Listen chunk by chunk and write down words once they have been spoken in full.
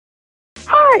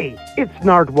Hi, it's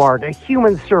Nardward, a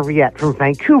human serviette from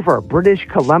Vancouver, British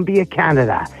Columbia,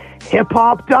 Canada. Hip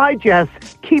Hop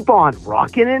Digest, keep on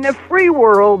rocking in a free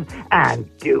world, and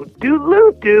do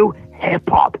Hip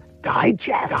Hop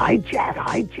Digest.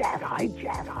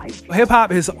 Hip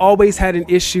hop has always had an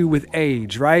issue with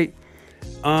age, right?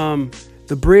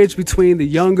 The bridge between the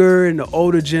younger and the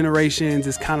older generations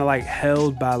is kind of like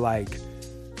held by like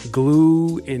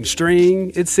glue and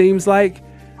string, it seems like.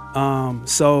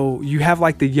 So you have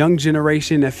like the young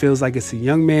generation that feels like it's a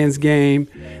young man's game,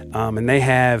 and they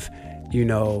have, you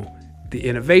know, the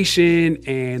innovation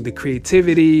and the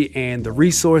creativity and the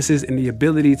resources and the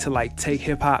ability to like take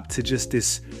hip hop to just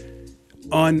this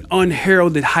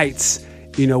unheralded heights.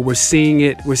 You know, we're seeing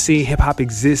hip hop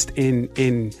exist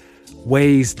in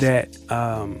ways that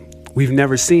we've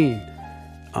never seen.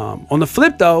 On the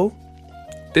flip though,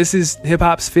 this is hip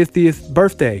hop's 50th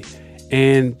birthday.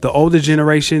 And the older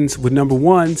generations would, number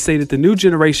one, say that the new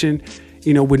generation,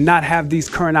 you know, would not have these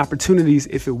current opportunities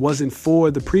if it wasn't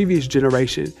for the previous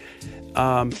generation,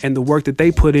 and the work that they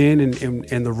put in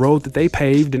and the road that they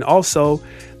paved. And also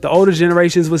the older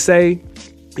generations would say,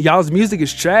 y'all's music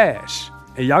is trash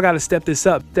and y'all got to step this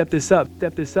up.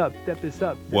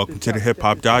 Welcome to the Hip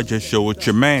Hop Digest Show with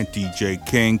your man, DJ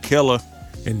King Killer.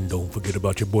 And don't forget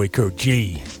about your boy Kurt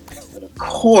G. Of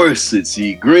course, it's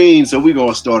E Green. So we're going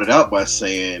to start it out by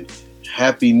saying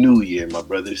Happy New Year, my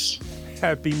brothers.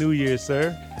 Happy New Year,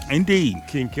 sir. Indeed.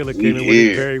 King Killer came in with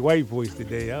a very white voice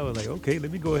today. I was like, okay,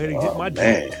 let me go ahead and hit my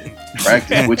man.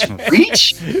 Practice what you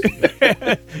preach.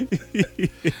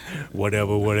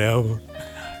 Whatever.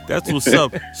 That's what's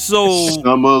up. So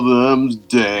some of them's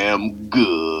damn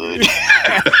good.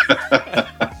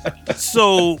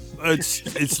 So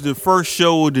it's the first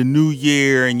show of the new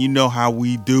year, and you know how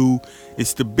we do.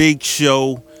 It's the big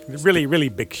show. Really, really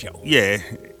big show. Yeah.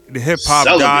 The Hip Hop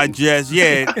Digest.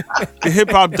 Yeah. The Hip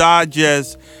Hop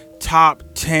Digest top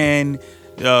 10,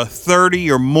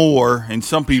 30 or more, and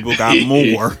some people got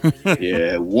more.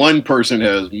 Yeah, one person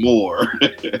has more.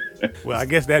 Well, I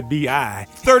guess that'd be I.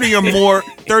 30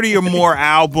 or more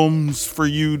albums for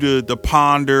you to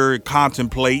ponder,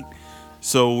 contemplate.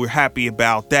 So we're happy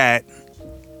about that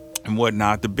and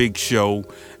whatnot, the big show,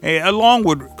 along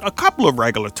with a couple of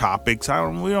regular topics.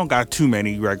 We don't got too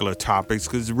many regular topics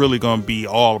because it's really going to be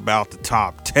all about the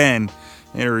top 10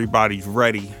 and everybody's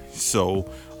ready.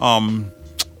 So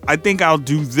I think I'll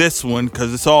do this one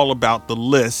because it's all about the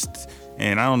list.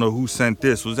 And I don't know who sent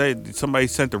this. Was that somebody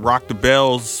sent the Rock the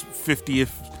Bells 50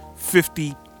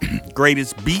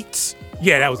 greatest beats?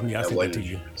 Yeah, that was me. I sent that to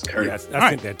you. I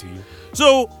sent that to you.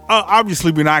 So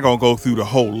obviously we're not gonna go through the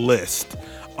whole list.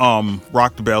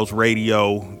 Rock the Bells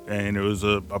Radio, and it was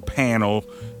a panel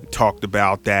that talked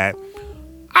about that.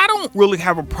 I don't really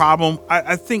have a problem.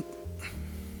 I think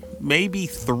maybe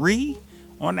 3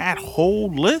 on that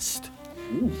whole list.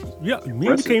 Ooh, yeah, me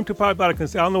and you came to probably about I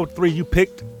don't know what 3 you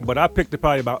picked, but I picked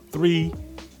probably about 3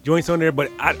 joints on there.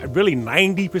 But really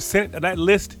 90% of that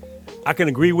list I can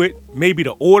agree with. Maybe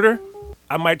the order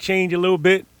I might change a little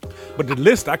bit, but the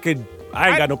list I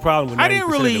ain't got no problem with 90%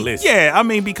 of the list. Yeah, I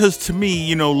mean, because to me,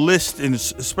 you know, list and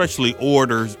especially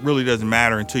orders really doesn't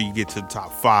matter until you get to the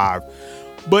top 5.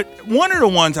 But one of the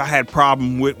ones I had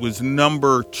problem with was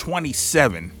number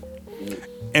 27,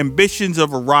 Ambitions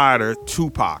of a Rider,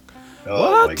 Tupac.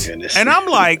 Oh, my goodness. And I'm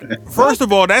like, first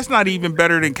of all, that's not even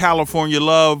better than California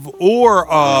Love or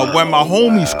When My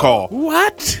Homies Call.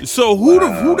 What? So who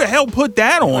the hell put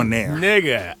that on there?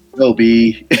 Nigga. No,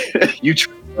 B. You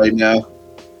tripping right now.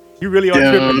 You really are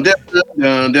tripping.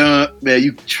 Man,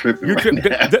 you tripping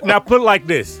now. Now put it like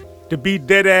this. To be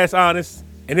dead ass honest,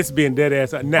 and it's being dead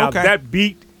ass honest. Now that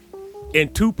beat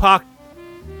in Tupac,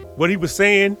 what he was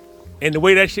saying, and the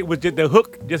way that shit was just the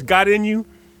hook just got in you.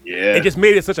 Yeah. It just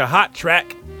made it such a hot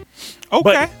track.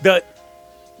 Okay. But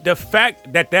the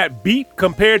fact that beat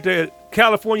compared to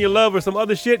California Love or some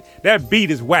other shit, that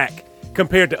beat is whack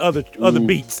compared to other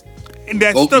beats. And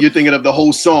that's you're thinking of the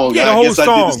whole song. Yeah, the whole song.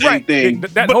 I did the same thing.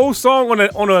 That whole song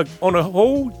on a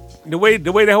whole, the way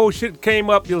the whole shit came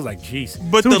up, it was like, jeez.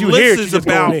 But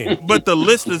the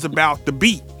list is about the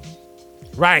beat.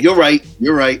 Right. You're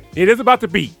right. It is about the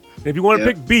beat. If you want to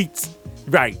pick beats,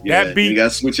 right? Yeah, that beat. You gotta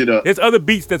switch it up. There's other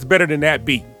beats that's better than that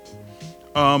beat.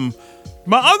 My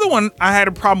other one, I had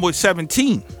a problem with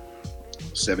 17.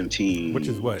 17. Which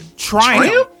is what?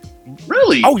 Triumph?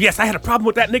 Really? Oh yes, I had a problem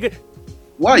with that nigga.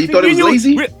 Why? You thought it was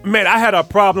lazy? Man, I had a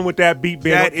problem with that beat,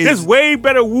 man. There's way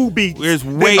better Woo beats. There's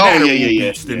way better Woo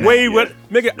beats than that. Way better.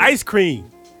 Nigga, Ice Cream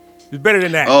is better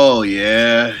than that. Oh,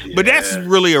 yeah. But that's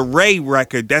really a Ray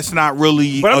record. That's not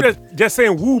really... But I'm just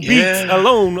saying Woo beats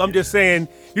alone. I'm just saying,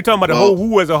 you're talking about the whole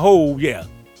Woo as a whole, yeah.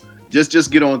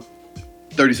 Just get on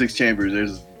 36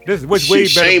 Chambers. This was way better.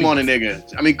 Shame beats. on a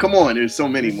nigga. I mean, come on. There's so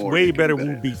many It's more. way better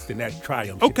Wu beats than that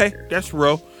Triumph. Okay, that's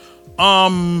real.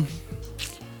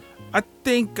 I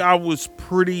think I was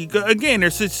pretty good. Again,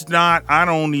 there's just not. I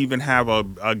don't even have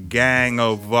a gang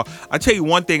of. I tell you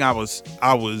one thing. I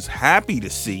was happy to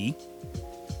see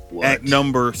What? at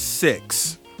number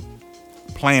 6,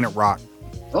 Planet Rock,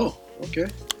 Oh, okay.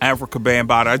 Africa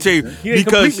Bambaataa. I tell you He ain't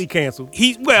because completely canceled.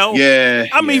 Yeah.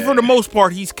 I mean, yeah. for the most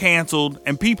part, he's canceled,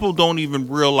 and people don't even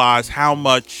realize how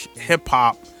much hip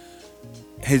hop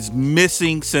is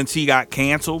missing since he got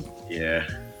canceled. Yeah.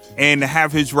 And to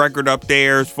have his record up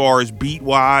there as far as beat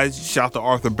wise, shout out to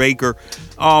Arthur Baker.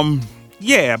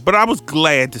 Yeah, but I was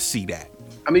glad to see that.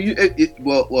 I mean,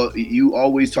 you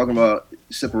always talking about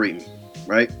separating,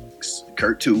 right?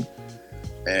 Kurt too.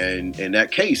 And in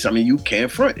that case, I mean, you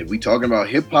can't front. If we talking about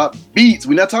hip hop beats,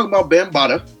 we're not talking about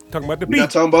Bambaataa. Talking about the We're not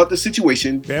beat. talking about the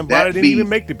situation. Bambaataa didn't even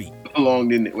make the beat.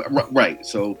 belonged in. Right.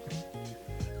 So,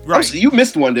 Right. you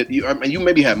missed one that you. I mean, you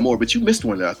maybe had more, but you missed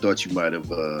one that I thought you might have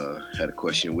had a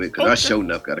question with. Because I Okay. sure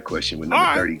enough got a question with number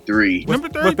All right. 33. Number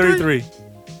What 33? 33?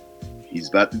 He's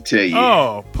about to tell you.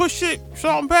 Oh, Push It,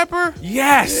 Salt and Pepper.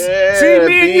 Yes. Yeah, See,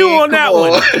 me and you B, on that come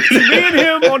one. on. Me and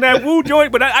him on that Wu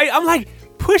joint, but I'm like,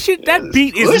 Push It. That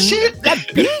beat is Push It?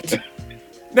 that beat.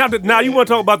 Now you want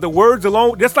to talk about the words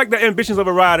alone? That's like the ambitions of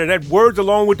a rider. That words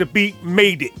along with the beat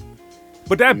made it.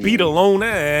 But that beat alone,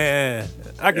 I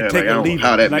can Yeah, take like, I or don't leave know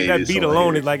how it. that Like made that it beat so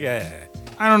alone here. is like,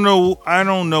 I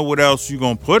don't know what else you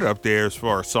gonna put up there as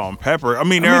far as Salt and Pepper. I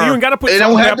mean, I mean, you ain't got to put. It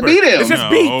salt don't and have to pepper. be there. It's just No,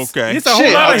 beats. okay. It's a whole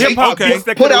Shit, lot I'll of take- hip hop okay. beats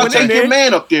that Put could I'll have went in take your there.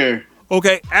 man up there.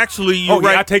 okay. Actually, you're Oh yeah,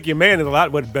 right. I take your man is a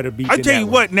lot better beat. I than tell that you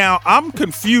one. what, now I'm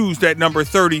confused at number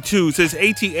 32. It says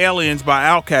AT Aliens by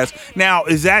Outkast. Now,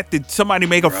 did somebody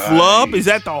make a flub? Is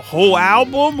that the whole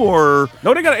album or?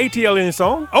 No, they got an ATL in the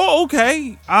song. Oh,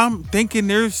 okay. I'm thinking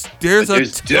there's a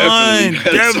There's ton. definitely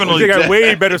better Definitely. They got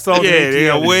way better songs. Yeah, than they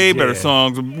got ATL. way better Yeah.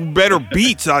 songs. Better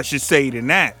beats, I should say, than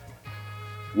that.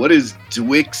 What is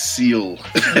Dwick Seal?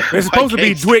 It's supposed to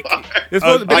be Dwick. It's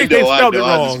supposed to be, I they know, spelled it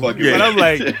I just wrong. fucking- But I'm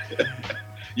like,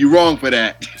 You wrong for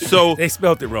that. So, they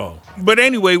spelled it wrong. but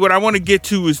anyway, what I want to get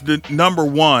to is the number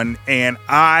 1, and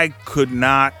I could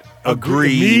not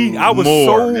agree Me, I was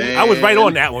more. I was right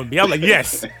on that one. B. I was like,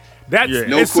 yes. That's Yeah.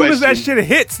 No as soon as that question. shit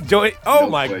hits, Joey. Oh No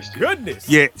my question. goodness.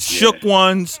 Yeah, Shook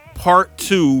Ones Part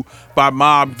 2 by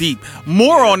Mobb Deep.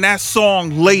 More on that song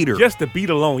later. Just the beat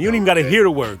alone. You don't even got to hear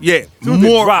the word. Yeah, As soon as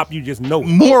more- it drop, you just know it.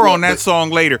 More on that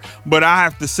song later. But I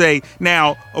have to say,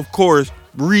 now, of course,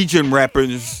 region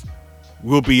rappers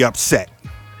will be upset.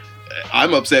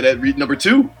 I'm upset at number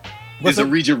 2. What's It's a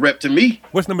up? region rep to me.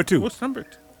 What's number 2? What's number 2?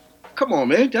 Come on,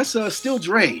 man. That's still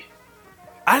Dre.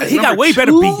 He got number way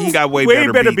better 2? beats. He got way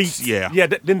better beats, yeah.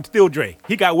 than Still Dre.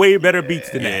 He got way better beats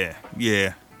than that.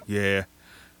 Yeah.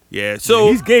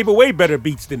 So, He's gave away better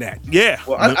beats than that. yeah.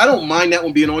 Well, I don't mind that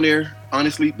one being on there,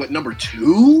 honestly. But number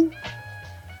 2?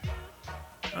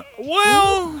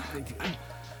 Well,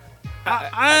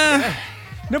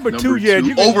 Number Number 2, yeah. 2.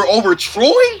 You can, Over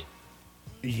Troy?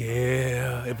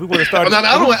 yeah. If we want to start,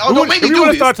 don't make me if we do want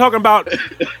to this. start talking about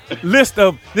list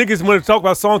of niggas want to talk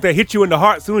about songs that hit you in the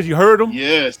heart as soon as you heard them.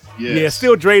 Yes. Yeah,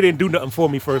 Still Dre didn't do nothing for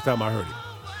me first time I heard it.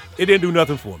 It didn't do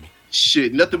nothing for me.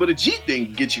 Shit, nothing but a G thing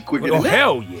can get you quicker Oh than that.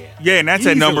 hell yeah. yeah, and that's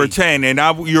at number Easily. 10.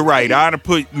 And you're right. I'd have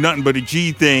put nothing but a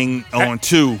G thing on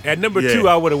 2. At number Yeah. 2,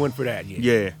 I would have went for that. Yeah.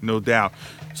 Yeah, no doubt.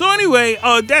 So anyway,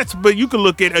 but you can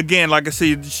look at, again, like I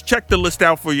said, just check the list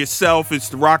out for yourself. It's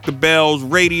the Rock the Bells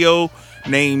radio,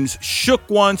 names Shook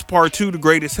Ones Part 2, the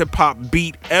greatest hip hop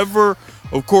beat ever.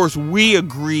 Of course, we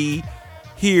agree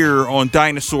here on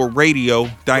Dinosaur Radio,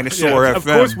 Dinosaur Yeah, FM. Of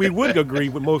course, we would agree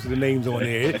with most of the names on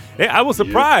there. I was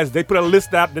surprised they put a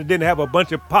list out that didn't have a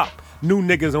bunch of new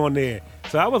niggas on there.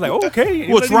 So I was like, okay.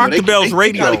 Well, it's Rock They- the Bells they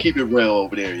radio. Gotta keep it real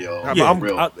over there, yo. Yeah.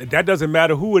 Real. That doesn't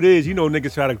matter who it is. You know,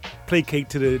 niggas try to placate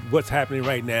to what's happening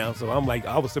right now. So I'm like,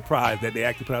 I was surprised that they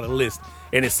actually put out a list,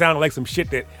 and it sounded like some shit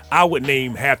that I would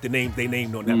name half the names they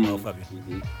named on that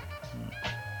motherfucker.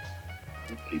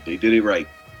 They did it right.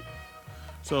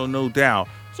 So no doubt.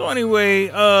 So anyway,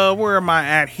 where am I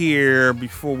at here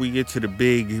before we get to the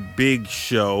big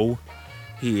show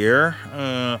here?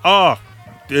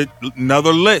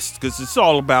 Another list, because it's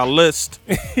all about list.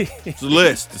 It's a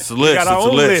list. It's a list. got our it's a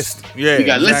own list. Yeah, We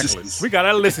got exactly. lists. We got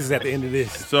our lists at the end of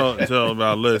this. So it's all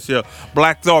about lists. Yeah.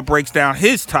 Black Thought breaks down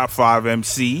his top 5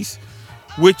 MCs,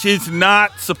 which is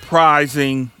not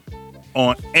surprising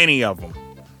on any of them.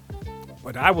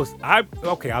 But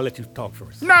okay, I'll let you talk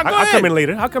first. Nah, go I'll ahead. come in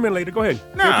later. Go ahead.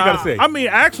 What you gotta say? I mean,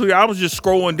 actually, I was just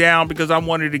scrolling down because I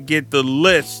wanted to get the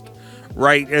list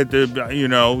right at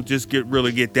the, just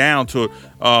really get down to it.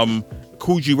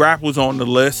 Coogee Rap was on the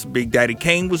list. Big Daddy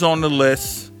Kane was on the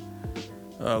list.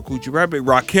 Coogee Rap,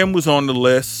 Rakim was on the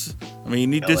list. I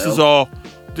mean, this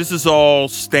is all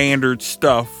standard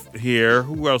stuff here.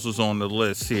 Who else was on the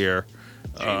list here?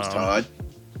 James Todd.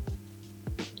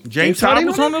 James Todd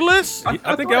was on the list?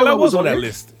 I think LL was on that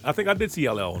list. I think I did see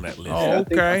LL on that list. Oh,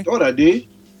 okay. I thought I did.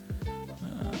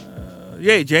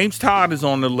 Yeah, James Todd is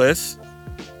on the list.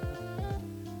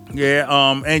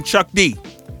 Yeah, and Chuck D.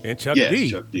 And Chuck D.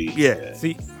 Chuck D. Yeah.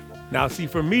 See,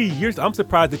 for me, I'm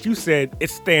surprised that you said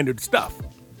it's standard stuff.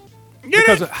 Yeah.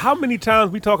 Because how many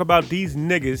times we talk about these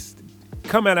niggas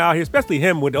coming out here, especially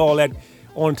him with all that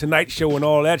on Tonight Show and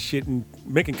all that shit and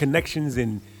making connections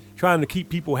and trying to keep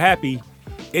people happy.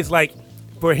 It's like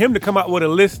for him to come out with a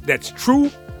list that's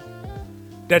true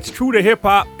to hip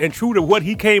hop and true to what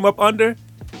he came up under.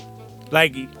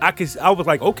 Like I was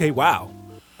like, okay, wow.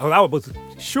 I was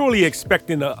surely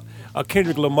expecting a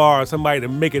Kendrick Lamar or somebody to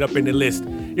make it up in the list.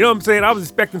 You know what I'm saying? I was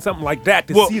expecting something like that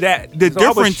to see that.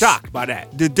 I was shocked by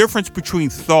that. The difference between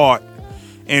Thought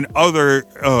and other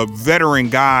veteran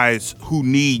guys who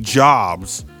need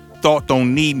jobs, Thought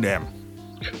don't need them.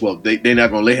 Well, they're not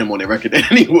gonna let him on their record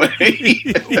anyway.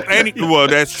 Well,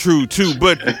 that's true too.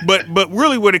 But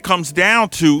really, what it comes down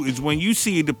to is when you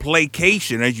see the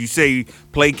placation, as you say,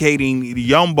 placating the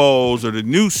yumbos or the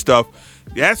new stuff.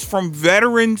 That's from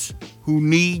veterans who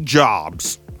need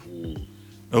jobs.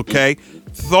 Okay,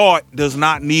 Thought does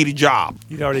not need a job.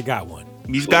 He's already got one.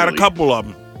 He's got a couple of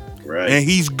them, Right? And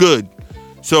he's good.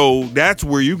 So that's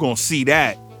where you're gonna see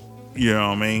that. You know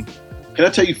what I mean? Can I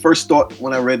tell you first thought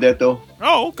when I read that though?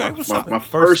 Oh, okay. My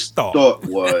first thought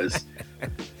was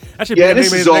that should be the name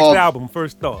of his next album.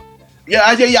 First thought.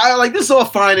 I like this is all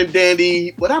fine and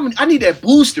dandy, but I need that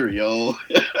booster, yo.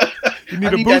 You need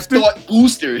I need booster? that thought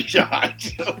booster,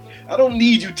 Josh. I don't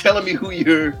need you telling me who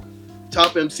your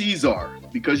top MCs are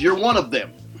because you're one of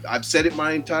them. I've said it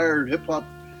my entire hip hop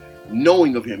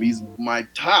knowing of him. He's my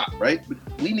top, right? But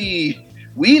we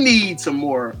need some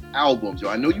more albums, yo.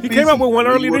 I know you. He came out with one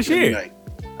early this year.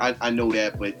 I know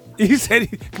that, but he said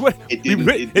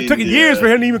it took years for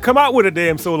him to even come out with a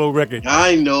damn solo record.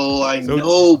 I know,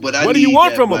 but what do you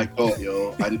want from him? Thought,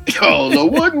 yo. I don't know.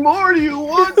 What more do you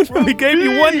want from He gave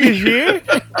you one this year.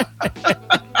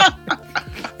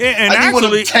 And I need one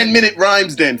of actually, 10-minute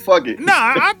rhymes. Then fuck it. Nah,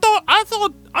 I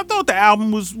thought the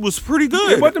album was pretty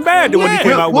good. It wasn't bad when he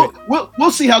came out with.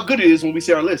 We'll see how good it is when we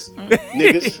see our list,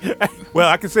 niggas. Well,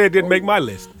 I can say it didn't make my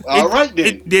list. All right, then.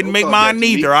 It didn't make mine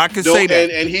neither. I can say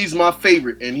that. And he's my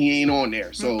favorite, and he ain't on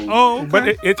there. So, okay.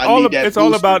 But it's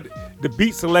all about the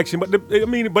beat selection. But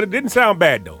it didn't sound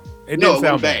bad though. It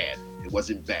wasn't bad. It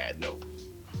wasn't bad. No.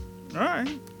 All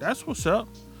right, that's what's up.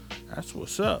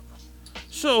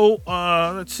 So,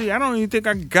 let's see. I don't even think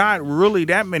I got really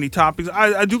that many topics.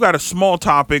 I do got a small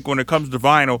topic when it comes to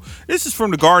vinyl. This is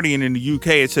from The Guardian in the UK.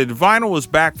 It said, vinyl is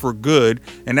back for good,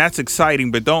 and that's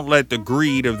exciting, but don't let the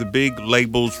greed of the big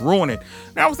labels ruin it.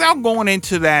 Now, without going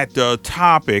into that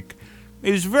topic,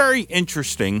 it is very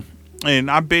interesting, and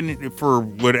I've been, for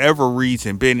whatever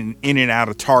reason, been in and out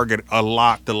of Target a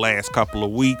lot the last couple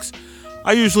of weeks.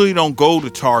 I usually don't go to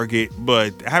Target,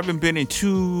 but having been in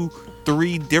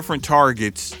 2-3 different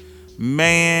Targets,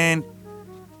 man,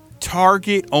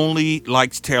 Target only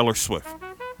likes Taylor Swift.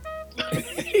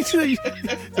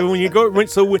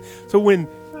 So when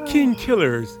King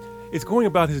Killers is going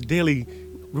about his daily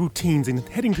routines and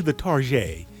heading to the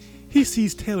Target, he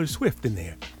sees Taylor Swift in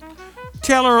there.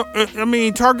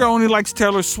 Target only likes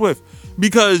Taylor Swift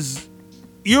because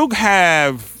you'll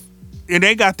have, and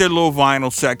they got their little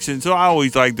vinyl section, so I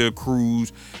always like the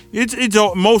cruise. It's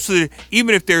most of it,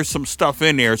 even if there's some stuff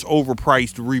in there, it's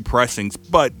overpriced repressings,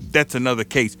 but that's another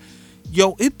case.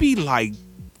 Yo, it'd be like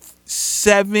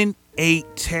 7-8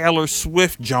 Taylor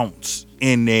Swift joints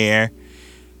in there,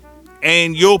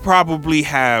 and you'll probably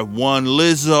have one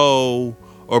Lizzo,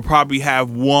 or probably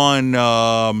have one,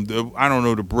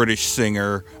 the British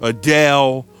singer,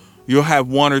 Adele. You'll have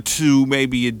one or two,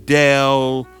 maybe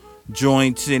Adele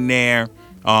joints in there.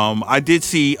 I did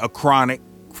see a Chronic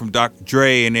from Dr.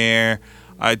 Dre in there.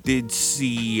 I did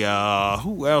see,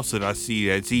 who else did I see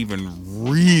that's even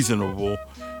reasonable?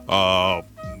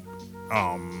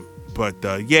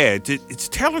 It's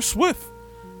Taylor Swift.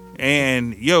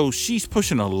 And, yo, she's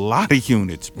pushing a lot of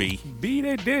units, B.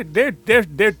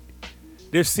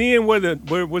 They're seeing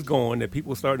where what's going, that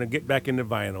people starting to get back into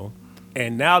vinyl.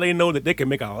 And now they know that they can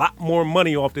make a lot more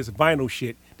money off this vinyl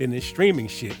shit than this streaming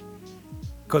shit.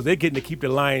 Because they're getting to keep the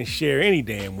lion's share any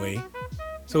damn way.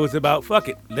 So it's about, fuck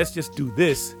it, let's just do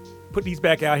this. Put these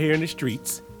back out here in the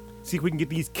streets. See if we can get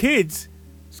these kids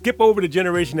skip over the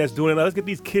generation that's doing it. Let's get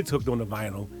these kids hooked on the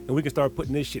vinyl, and we can start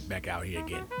putting this shit back out here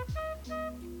again.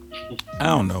 I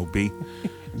don't know, B.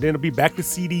 Then it'll be back to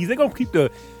CDs. They're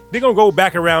gonna go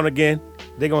back around again.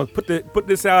 They're gonna put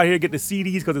this out here, get the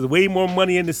CDs, because there's way more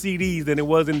money in the CDs than it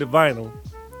was in the vinyl.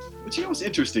 But you know what's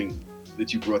interesting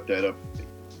that you brought that up?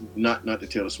 Not the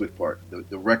Taylor Swift part,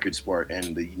 the records part,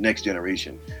 and the next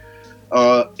generation.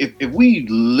 If we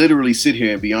literally sit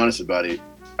here and be honest about it,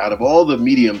 out of all the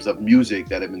mediums of music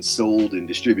that have been sold and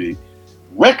distributed,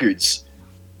 records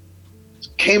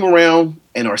came around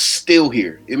and are still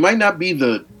here. It might not be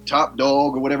the top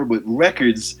dog or whatever, but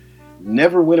records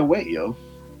never went away, yo.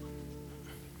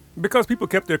 Because people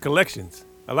kept their collections.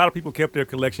 A lot of people kept their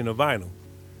collection of vinyl.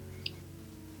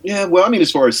 Yeah, well, I mean,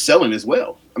 as far as selling as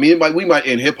well. I mean, we might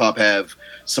in hip hop have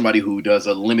somebody who does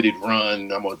a limited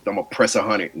run. I'm gonna press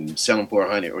 100 and sell them for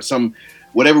 100 or some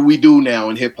whatever we do now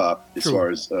in hip hop as far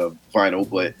as vinyl.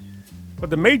 But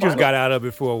the majors got out of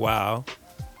it for a while.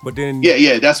 But then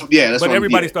that's but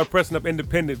everybody started pressing up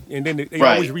independent, and then they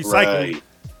always recycle.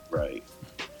 Right.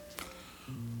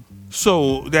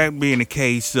 So that being the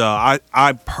case, I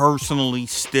personally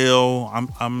still I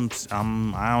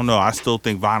don't know. I still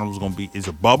think vinyl is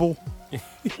a bubble.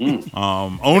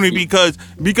 Only because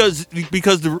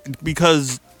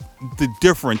the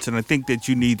difference, and I think that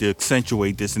you need to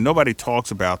accentuate this, and nobody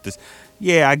talks about this.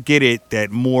 Yeah, I get it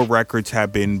that more records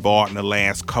have been bought in the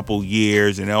last couple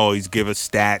years, and they always give us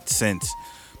stats since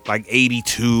like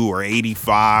 82 or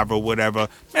 85 or whatever.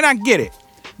 And I get it.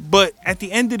 But at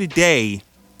the end of the day,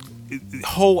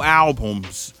 whole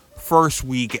albums first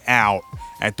week out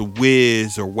at the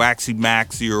Wiz or Waxy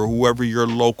Maxi or whoever your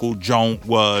local joint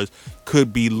was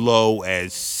could be low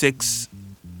as $6.99,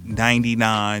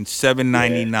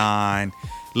 $7.99,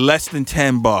 less than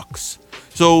 $10.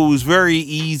 So it was very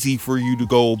easy for you to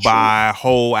go buy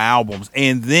whole albums.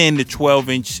 And then the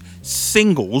 12-inch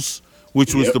singles,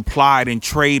 which was the pride and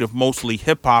trade of mostly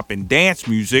hip-hop and dance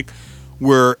music,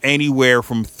 were anywhere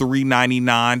from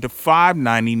 $3.99 to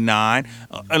 $5.99,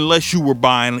 unless you were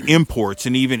buying imports.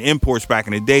 And even imports back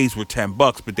in the days were $10,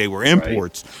 but they were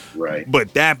imports. Right.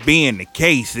 But that being the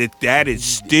case, that is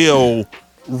still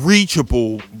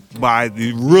reachable by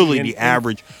the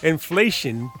average.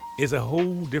 Inflation is a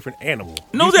whole different animal.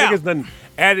 No These doubt. niggas done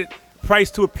added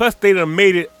price to it. Plus, they done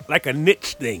made it like a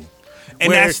niche thing.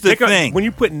 And that's the thing. When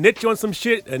you put niche on some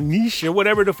shit, a niche or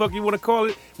whatever the fuck you want to call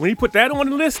it, when you put that on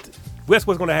the list, guess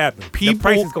what's going to happen? The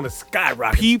price is going to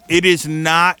skyrocket. It is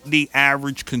not the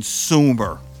average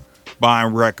consumer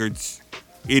buying records.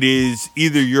 It is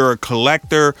either you're a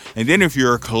collector, and then if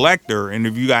you're a collector and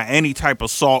if you got any type of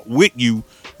salt with you,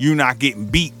 you're not getting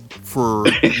beat for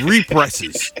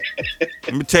represses.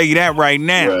 Let me tell you that right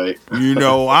now. Right. You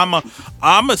know,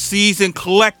 I'm a seasoned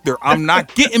collector. I'm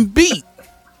not getting beat.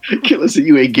 Listen,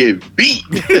 you ain't getting beat.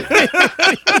 Man,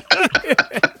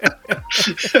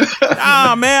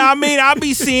 I mean, I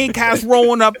be seeing cats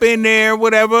rolling up in there,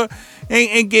 whatever,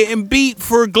 and getting beat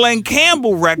for Glenn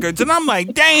Campbell records, and I'm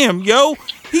like, damn, yo,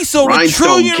 he sold Rhinestone a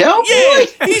trillion. Cowboy? Yeah,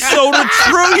 he sold a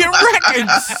trillion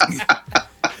records.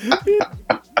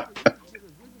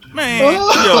 Man,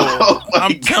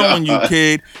 I'm telling you,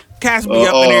 kid. Cats be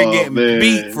up in there getting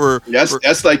beat for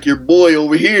that's like your boy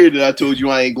over here that I told you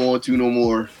I ain't going to no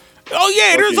more. Oh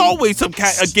yeah, there's always some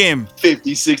cat again.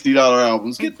 $50-$60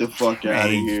 albums. Get the fuck out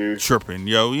of here. Tripping,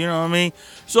 yo. You know what I mean?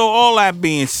 So all that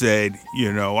being said,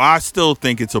 you know, I still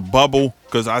think it's a bubble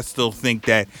because I still think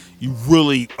that you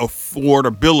really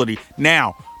affordability.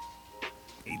 Now,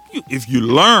 if you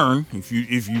learn, if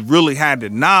you really had the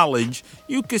knowledge,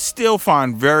 you could still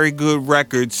find very good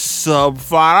records sub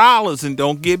 $5 and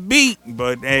don't get beat.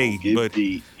 But hey,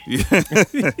 beat.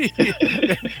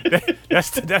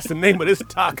 that's the name of this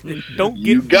talk. Don't get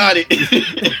you got it.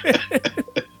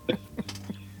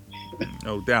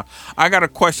 No doubt. I got a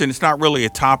question. It's not really a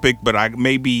topic, but it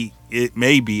may be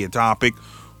a topic.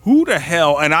 Who the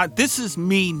hell? And this is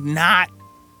me not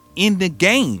in the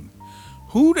game.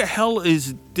 Who the hell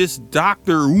is this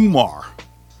Dr. Umar?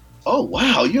 Oh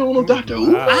wow, you don't know Dr.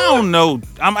 Umar? I don't know.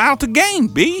 I'm out the game,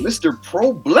 B. Mr.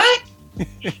 Pro Black.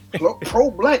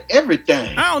 Pro Black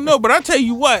everything. I don't know, but I tell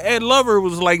you what, Ed Lover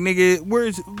was like, nigga,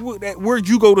 where'd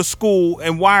you go to school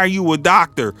and why are you a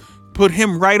doctor? Put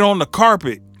him right on the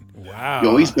carpet. Wow.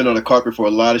 Yo, he's been on the carpet for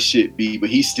a lot of shit, B, but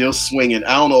he's still swinging.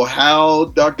 I don't know how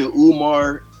Dr.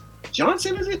 Umar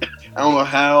Johnson, is it? I don't know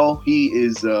how he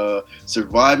is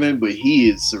surviving, but he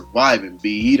is surviving,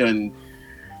 B.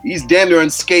 He's damn near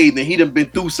unscathed, and he done been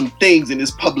through some things in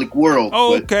this public world.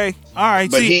 Oh, okay. All right.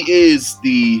 But he is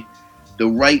the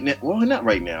right now. Well, not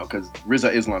right now, because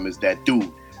Rizza Islam is that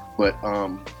dude. But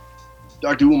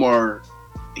Dr. Umar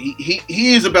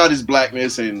he is about his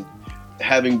blackness and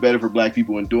having better for black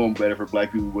people and doing better for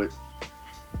black people, but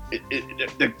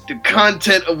the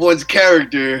content of one's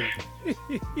character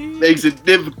makes it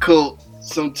difficult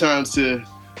sometimes to,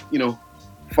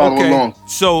 follow along.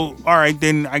 So, all right,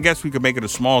 then I guess we could make it a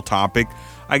small topic.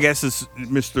 I guess it's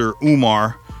Mr.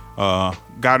 Umar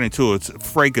got into a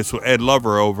fracas with Ed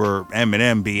Lover over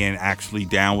Eminem being actually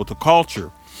down with the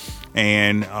culture.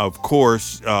 And, of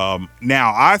course,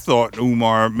 now I thought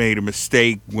Umar made a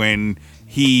mistake when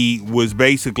he was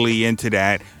basically into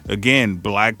that. Again,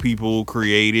 black people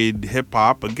created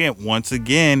hip-hop. Again, once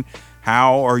again,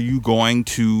 how are you going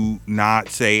to not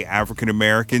say African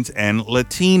Americans and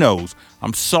Latinos?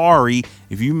 I'm sorry,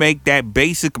 if you make that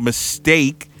basic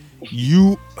mistake,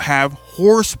 you have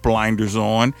horse blinders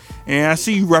on, and I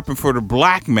see you repping for the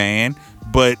black man,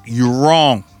 but you're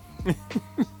wrong.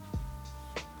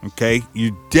 Okay,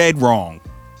 you're dead wrong.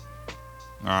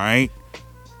 All right.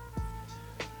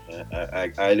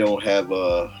 I don't have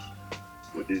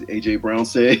what did AJ Brown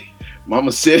say?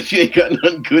 Mama said she ain't got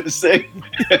nothing good to say.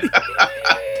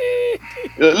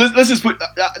 Let's just put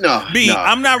no. B, no.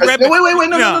 I'm not repping. Wait,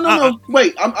 no.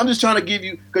 Wait, I'm just trying to give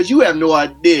you, because you have no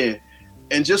idea,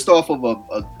 and just off of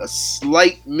a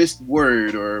slight missed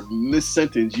word or missed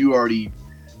sentence, you already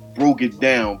broke it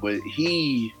down. But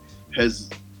he is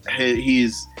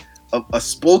a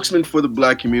spokesman for the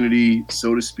black community,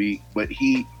 so to speak. But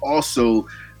he also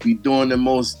be doing the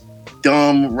most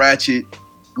dumb, ratchet,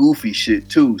 goofy shit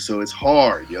too. So it's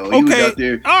hard, yo. He was out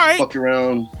there fucking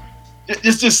around.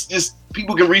 Just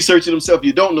people can research it themselves. If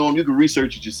you don't know him, you can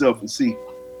research it yourself and see.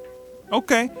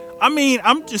 Okay. I mean,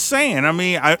 I'm just saying. I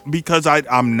mean, because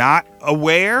I'm not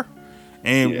aware,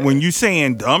 and when you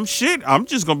saying dumb shit, I'm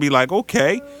just gonna be like,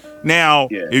 okay. Now,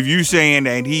 if you saying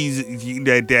that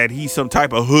he's some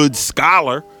type of hood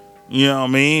scholar, you know what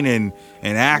I mean, and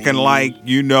acting like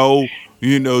the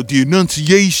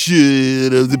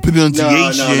enunciation of the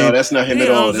pronunciation. No, that's not him at all. You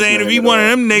know what I'm saying? If he one of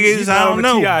them niggas, I don't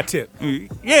know. TI tip.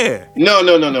 Yeah. No.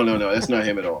 That's not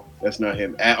him at all. That's not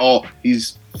him at all.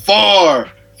 He's far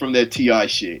from that TI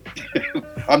shit.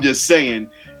 I'm just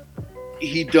saying,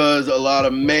 he does a lot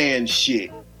of man shit.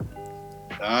 All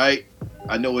right?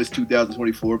 I know it's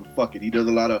 2024, but fuck it. He does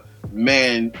a lot of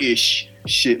man-ish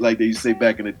shit like they used to say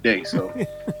back in the day. So,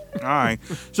 all right.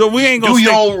 So we ain't gonna do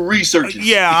your own research.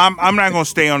 Yeah, I'm not gonna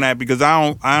stay on that because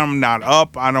I'm not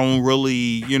up. I don't really,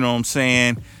 you know what I'm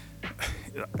saying.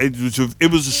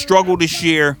 It was a struggle this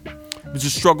year. It was a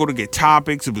struggle to get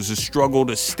topics. It was a struggle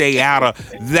to stay out of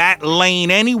that lane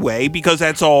anyway, because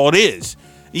that's all it is.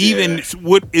 Even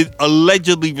what is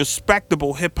allegedly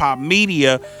respectable hip hop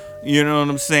media, you know what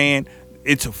I'm saying?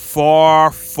 It's a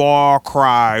far, far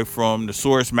cry from the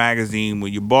Source magazine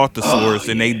when you bought the Source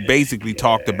and they basically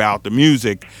talked about the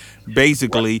music.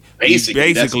 Basically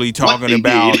talking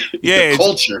about the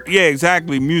culture. Yeah,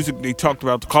 exactly. Music. They talked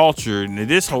about the culture, and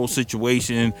this whole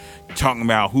situation talking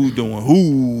about who doing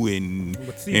who and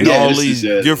all these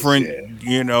different,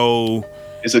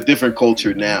 It's a different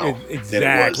culture now.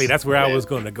 Exactly. That's where I was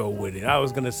going to go with it. I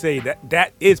was going to say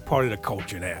that is part of the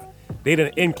culture now. They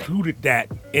done included that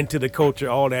into the culture,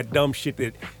 all that dumb shit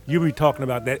that you be talking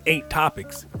about that ain't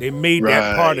topics. They made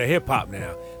that part of hip hop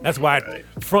now. That's why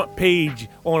front page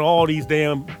on all these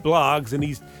damn blogs and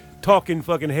these talking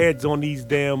fucking heads on these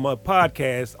damn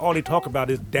podcasts, all they talk about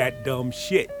is that dumb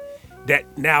shit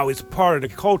that now is part of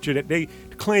the culture that they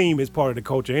claim is part of the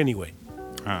culture anyway.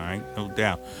 All right, no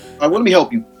doubt. Let me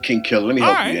help you, King Killer. Let me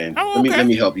help you, man. Let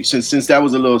me help you. Since that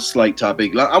was a little slight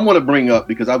topic, I want to bring up,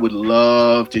 because I would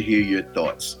love to hear your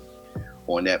thoughts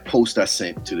on that post I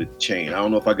sent to the chain. I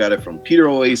don't know if I got it from Peter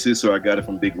Oasis or I got it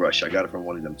from Big Rush. I got it from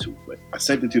one of them two, but I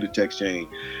sent it to the text chain,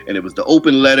 and it was the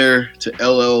open letter to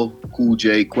LL Cool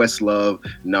J, Questlove,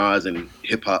 Nas, and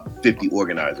Hip Hop 50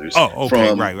 organizers. Oh, okay,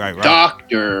 from right.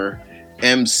 Dr.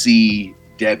 MC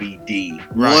Debbie D.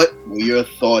 Right. What were your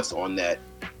thoughts on that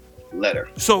letter?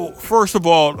 So first of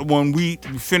all, when we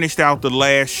finished out the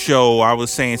last show, I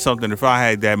was saying something. If I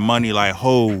had that money like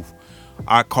Hove,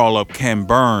 I call up Ken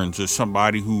Burns or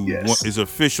somebody who is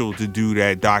official to do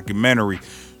that documentary.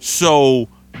 So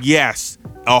yes,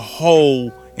 a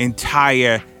whole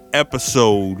entire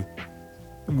episode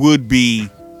would be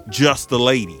just the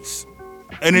ladies.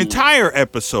 An entire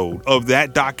episode of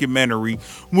that documentary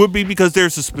would be, because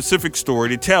there's a specific story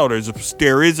to tell. There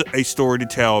is a story to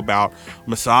tell about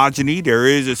misogyny. There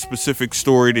is a specific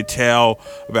story to tell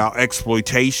about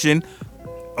exploitation,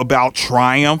 about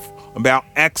triumph, about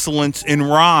excellence in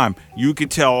rhyme. You could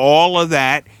tell all of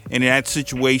that in that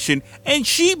situation. And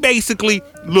she basically,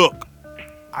 look,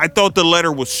 I thought the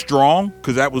letter was strong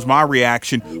because that was my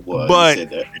reaction.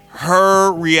 But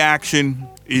her reaction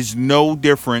is no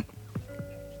different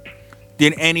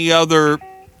than any other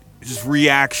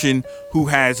reaction who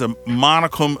has a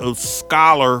monicum of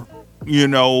scholar, you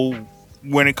know,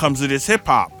 when it comes to this hip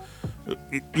hop.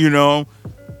 You know,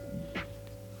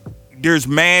 there's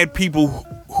mad people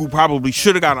who probably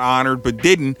should have got honored but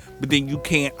didn't, but then you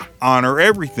can't honor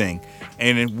everything.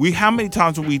 And how many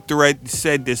times have we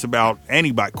said this about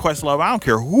anybody? Questlove, I don't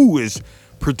care who is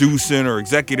producing or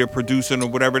executive producing or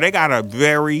whatever, they got a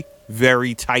very,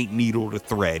 very tight needle to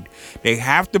thread. They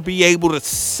have to be able to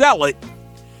sell it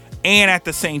and at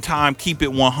the same time keep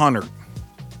it 100.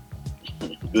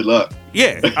 Good luck.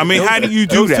 Yeah, I mean, how do you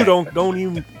do those that? Two don't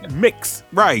even mix.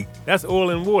 Right. That's oil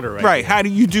and water, right? Right. How do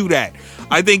you do that?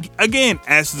 I think, again,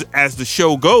 as the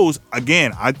show goes,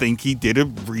 again, I think he did a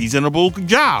reasonable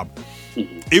job.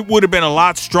 It would have been a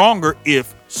lot stronger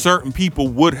if certain people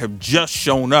would have just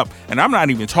shown up. And I'm not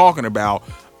even talking about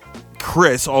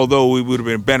Chris, although it would have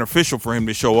been beneficial for him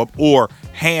to show up, or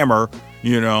Hammer,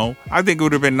 you know. I think it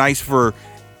would have been nice for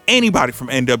anybody from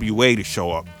NWA to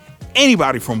show up.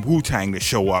 Anybody from Wu-Tang to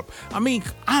show up. I mean,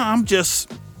 it's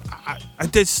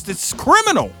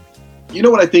criminal. You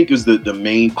know what I think is the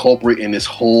main culprit in this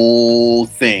whole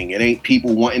thing? It ain't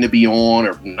people wanting to be on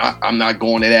or not. I'm not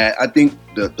going to that. I think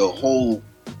the whole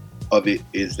of it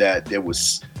is that there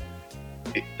was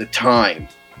the time.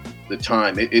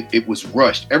 It was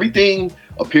rushed. Everything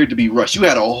appeared to be rushed. You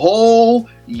had a whole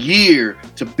year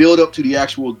to build up to the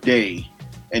actual day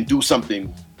and do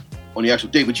something on the actual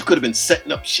day, but you could have been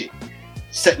setting up shit,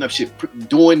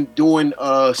 doing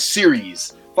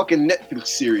series, fucking Netflix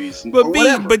series, but or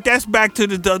whatever. But that's back to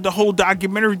the whole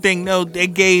documentary thing. No,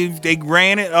 they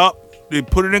ran it up, they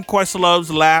put it in Questlove's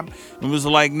lap, and was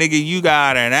like, "Nigga, you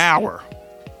got an hour."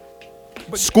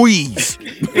 Squeeze.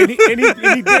 and he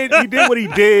did what he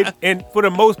did, and for the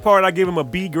most part, I give him a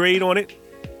B grade on it.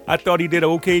 I thought he did an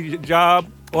okay job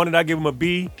on it. I give him a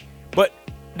B, but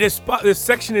this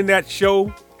section in that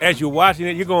show, as you're watching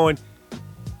it, you're going,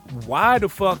 why the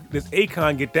fuck does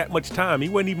Akon get that much time? He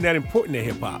wasn't even that important to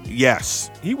hip hop.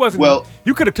 Yes. He wasn't. Well,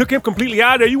 you could have took him completely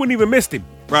out of there. You wouldn't even missed him.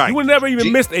 Right. You would never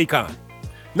even missed Akon.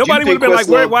 Nobody would have been like,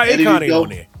 why Akon ain't on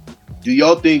there? Do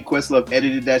y'all think Questlove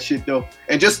edited that shit though?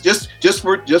 And just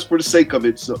for the sake of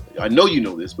it, so I know you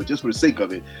know this, but just for the sake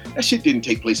of it, that shit didn't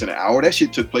take place in an hour. That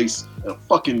shit took place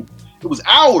in it was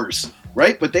hours,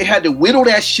 right? But they had to whittle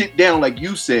that shit down, like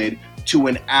you said, to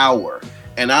an hour.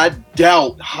 And I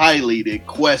doubt highly that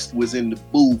Quest was in the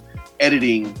booth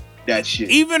editing that shit.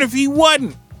 Even if he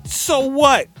wasn't, so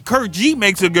what? Kurt G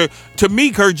makes a point.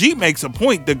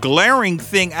 The glaring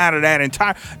thing out of that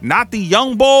entire, not the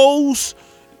Young Bulls,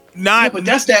 but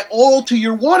that's that oil to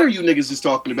your water you niggas is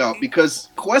talking about. Because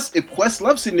if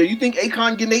Questlove's in there, you think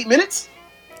Akon getting 8 minutes?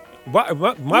 My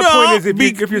point is,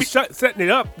 if you're setting it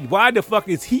up, why the fuck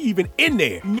is he even in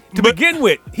there to begin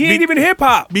with? He ain't even hip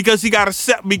hop. Because he got to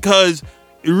set. Because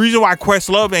the reason why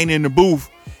Questlove ain't in the booth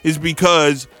is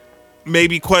because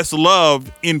maybe Questlove,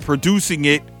 in producing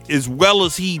it as well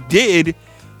as he did,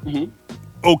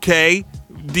 okay,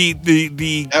 the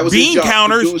bean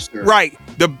counters, producer. Right?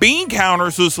 The bean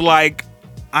counters was like,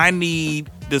 I need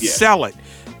to sell it,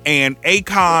 and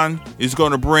Akon is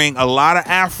going to bring a lot of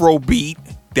Afrobeat.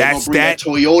 That's that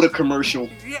Toyota commercial.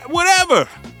 Yeah, whatever.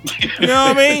 You know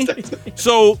what I mean?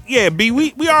 So yeah, B,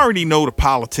 we already know the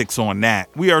politics on that.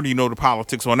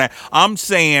 I'm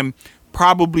saying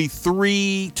probably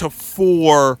 3 to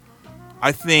 4,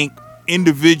 I think,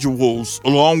 individuals,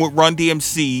 along with Run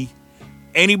DMC,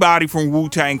 anybody from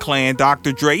Wu-Tang Clan,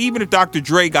 Dr. Dre, even if Dr.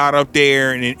 Dre got up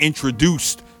there and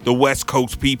introduced the West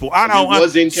Coast people. It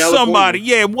was in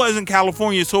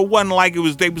California, so it wasn't like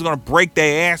they was gonna break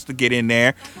their ass to get in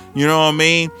there. You know what I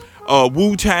mean?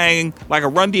 Wu-Tang, like a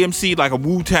Run DMC, like a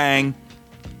Wu-Tang,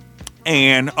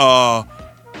 and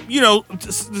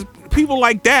people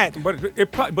like that.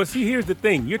 But see, here's the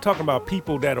thing: you're talking about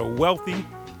people that are wealthy.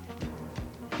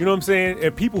 You know what I'm saying?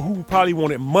 And people who probably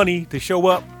wanted money to show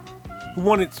up, who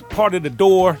wanted part of the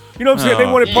door. You know what I'm saying?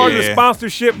 They wanted part of the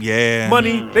sponsorship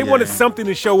money. They wanted something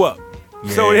to show up.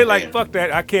 So they're like, fuck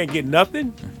that. I can't get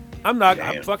nothing. I'm not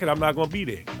going to be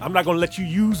there. I'm not going to let you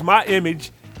use my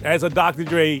image as a Dr.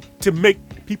 Dre to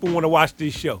make people want to watch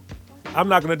this show. I'm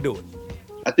not going to do it.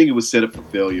 I think it was set up for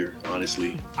failure,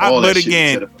 honestly.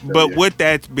 But with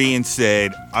that being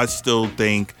said, I still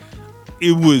think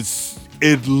it was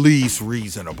at least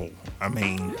reasonable. I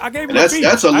mean, I gave him a B.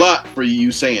 That's a lot for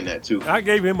you saying that too. I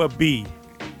gave him a B.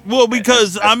 Well,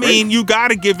 because that's great. You got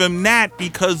to give him that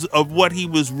because of what he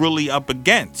was really up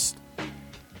against,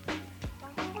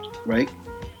 right?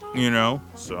 You know,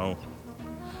 so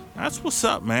That's what's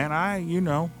up, man.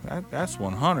 That's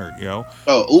 100, yo.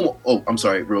 I'm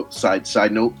sorry, bro.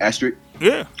 Side note, asterisk.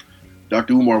 Yeah.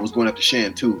 Dr. Umar was going after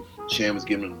Shan too. Shan was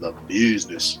giving him the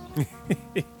business.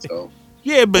 So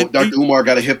yeah, but Dr. Umar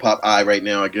got a hip hop eye right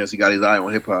now. I guess he got his eye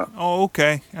on hip hop. Oh,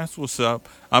 okay. That's what's up.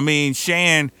 I mean,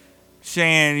 Shan,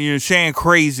 Shan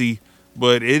crazy,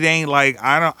 but it ain't like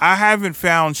I haven't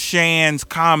found Shan's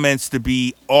comments to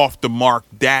be off the mark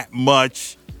that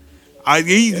much.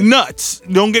 He's nuts.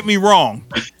 Don't get me wrong.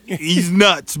 He's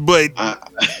nuts, but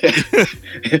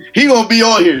he gonna be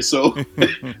on here, so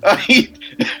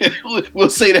we'll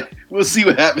say that. We'll see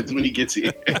what happens when he gets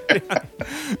here.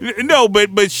 No,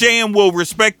 but Shan will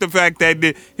respect the fact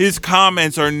that his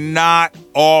comments are not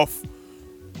off.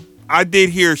 I did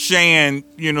hear Shan,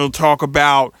 talk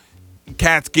about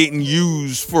cats getting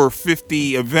used for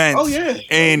 50 events. Oh yeah,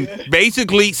 and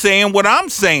basically saying what I'm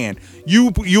saying. You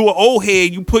an old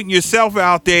head, you putting yourself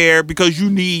out there because you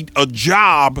need a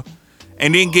job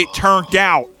and then get turned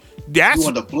out. That's you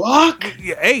on the block?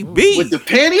 Hey, B. With the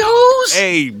pantyhose?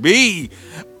 Hey, B.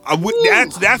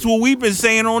 That's what we've been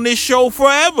saying on this show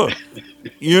forever.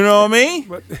 You know what I mean?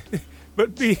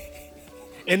 But B,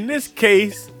 in this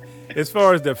case, as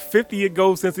far as the 50 it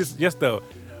goes, since it's just a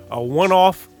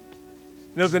one-off,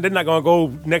 they're not going to go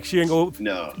next year and go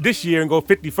this year and go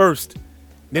 51st.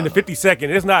 Then the 52nd,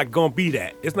 it's not going to be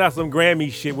that. It's not some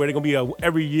Grammy shit where they're going to be a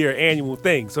every year annual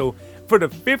thing. So for the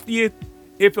 50th,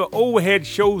 if an old head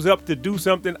shows up to do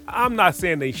something, I'm not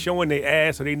saying they showing their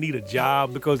ass or they need a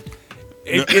job because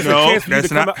it's a chance for you to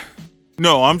come out.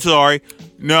 No, I'm sorry.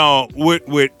 No,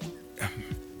 with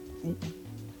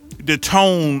the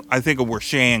tone, I think of where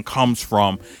Shan comes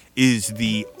from is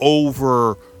the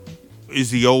overriding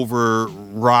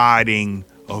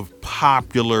of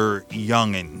popular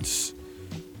youngins.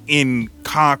 In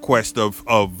conquest of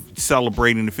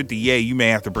celebrating the 50, yeah, you may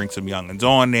have to bring some youngins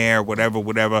on there, whatever,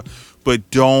 but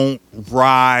don't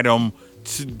ride them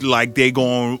like they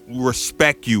gonna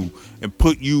respect you and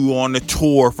put you on the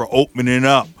tour for opening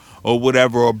up or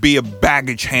whatever, or be a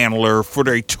baggage handler for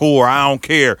their tour. I don't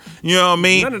care. You know what I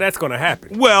mean? None of that's gonna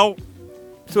happen. Well,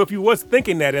 so if you was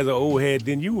thinking that as an old head,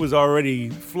 then you was already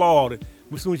flawed.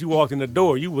 As soon as you walked in the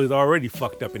door, you was already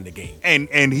fucked up in the game.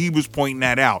 And he was pointing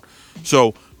that out.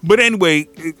 So, but anyway,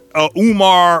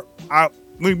 Umar,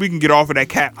 we can get off of that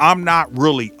cat. I'm not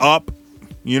really up.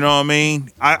 You know what I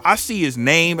mean? I see his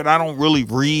name, but I don't really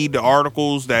read the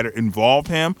articles that involve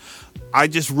him. I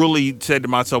just really said to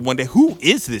myself one day, who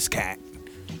is this cat?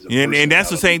 And that's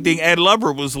the same thing Ed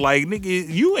Lover was like, nigga,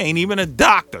 you ain't even a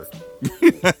doctor.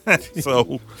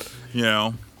 So,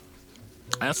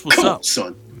 that's what's up,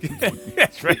 son.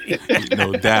 That's right.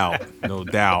 No doubt.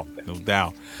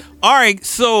 All right,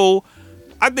 so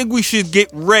I think we should get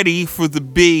ready for the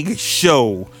big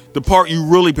show, the part you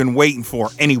really been waiting for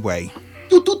anyway.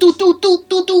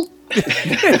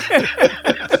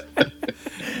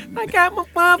 I got my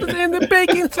father's in the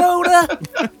baking soda.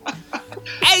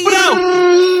 Hey,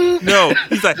 yo. No,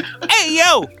 he's like, hey,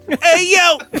 yo.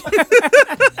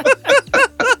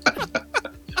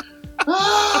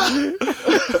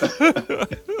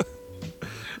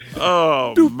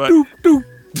 Oh, man.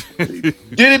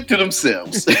 Did it to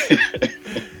themselves.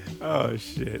 Oh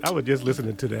shit! I was just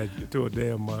listening to a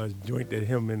damn joint that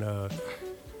him and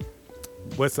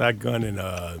Westside Gun and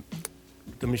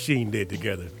The Machine did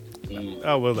together.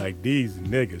 I was like, these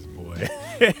niggas, boy.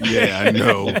 Yeah,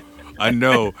 I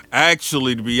know.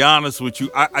 Actually, to be honest with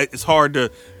you, it's hard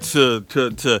to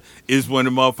is when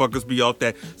the motherfuckers be off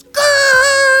that.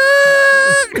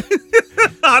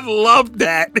 I love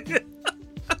that.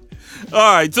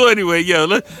 All right, so anyway,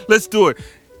 let's do it.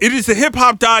 It is the Hip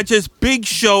Hop Digest Big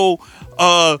Show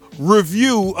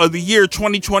review of the year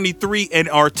 2023 and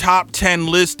our top 10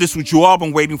 list. This is what you all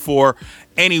been waiting for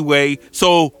anyway.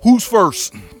 So who's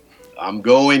first? I'm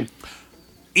going.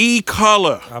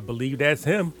 E-Color. I believe that's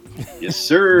him. Yes,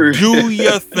 sir. Do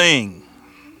your thing.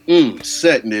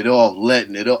 Setting it off,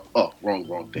 letting it up. Oh,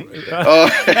 wrong thing.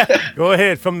 Go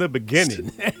ahead from the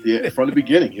beginning. Yeah, from the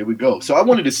beginning. Here we go. So I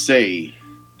wanted to say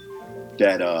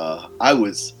that I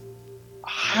was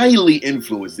highly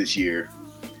influenced this year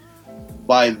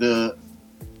by the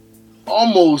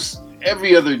almost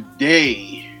every other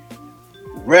day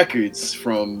records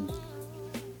from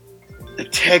the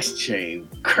Text Chain,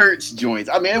 Kurt's joints.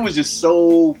 I mean, it was just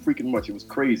so freaking much. It was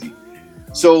crazy.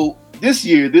 So this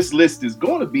year, this list is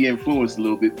going to be influenced a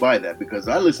little bit by that because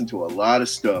I listened to a lot of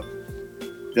stuff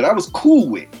that I was cool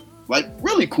with, like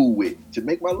really cool with, to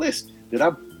make my list that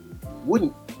I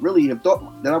wouldn't really have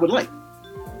thought that I would like.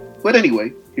 But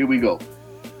anyway, here we go.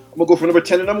 I'm going to go for number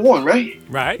 10 and number 1, right?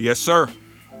 Right. Yes, sir.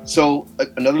 So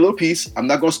another little piece. I'm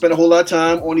not gonna spend a whole lot of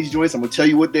time on these joints. I'm gonna tell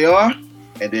you what they are,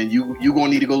 and then you gonna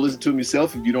need to go listen to them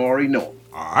yourself if you don't already know them.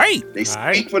 All right. They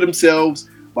speak for themselves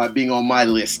by being on my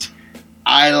list.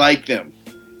 I like them,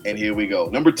 and here we go.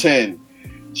 Number 10,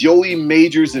 Joey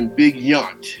Majors and Big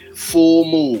Yont, Full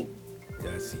Moon.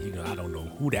 Yes, I don't know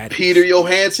who that Peter is.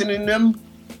 Johansson and them.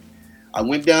 I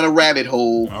went down a rabbit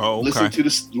hole, Oh, okay. listened to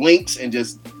the links and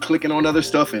just clicking on other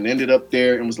stuff and ended up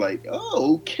there and was like,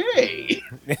 oh, okay.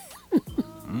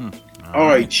 All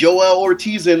right, Joel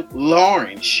Ortiz and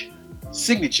Larange,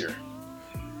 Signature.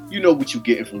 You know what you're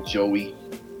getting from Joey.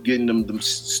 Getting them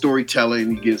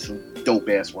storytelling, you get some dope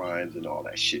ass rhymes and all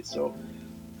that shit. So,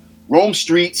 Rome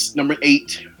Streets, number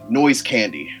 8, Noise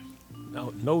Candy.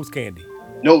 No, Nose Candy.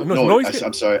 No, Noise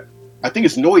I'm sorry. I think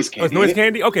it's Noise Candy. Oh, it's Noise ain't it?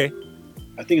 Candy? Okay.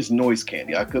 I think it's Noise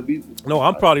Candy. I could be. No,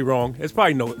 I'm probably wrong. It's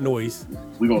probably Noise.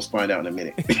 We're going to find out in a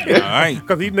minute. All right.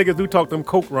 Because these niggas do talk them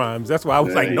coke rhymes. That's why I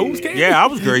was like, Hey. Nose Candy? Yeah, I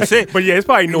was great. Say, But yeah, it's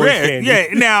probably Noise Candy. Yeah.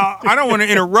 Now I don't want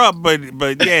to interrupt,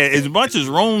 but yeah, as much as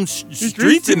Rome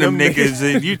streets and them niggas,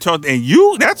 and you talk, and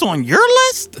that's on your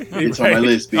list. It's on my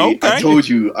list, B. Okay. I told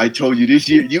you this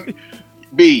year.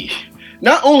 B.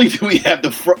 Not only do we have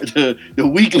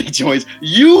the weekly joints,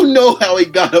 you know how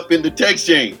it got up in the text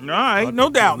chain. All right, no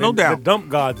doubt. The dump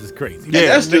gods is crazy. And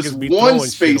that's Niggas just be one throwing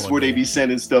space shit on where they there. be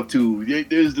sending stuff to.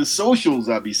 There's the socials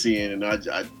I be seeing,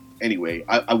 and anyway,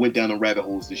 I went down the rabbit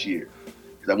holes this year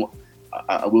because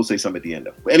I will say something at the end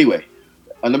of. But anyway,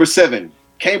 number 7,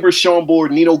 Cambridge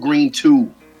Chambord, Nino Green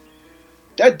 2.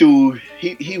 That dude,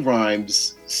 he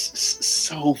rhymes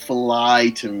so fly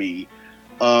to me.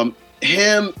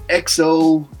 Him,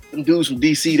 EXO, them dudes from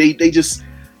DC, they just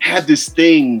have this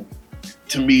thing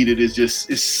to me that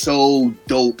is so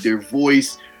dope. Their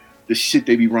voice, the shit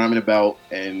they be rhyming about,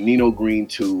 and Nino Green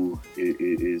too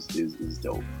is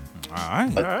dope. All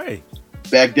right. All right.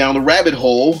 Back down the rabbit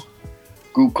hole,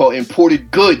 group called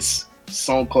Imported Goods,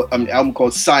 album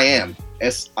called Siam,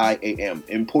 SIAM,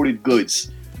 Imported Goods.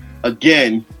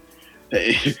 Again,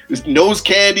 Nose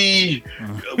Candy,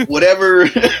 whatever.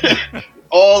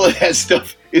 All of that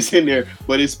stuff is in there,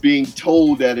 but it's being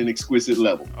told at an exquisite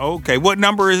level. Okay. What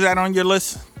number is that on your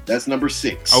list? That's number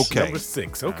 6. Okay. Number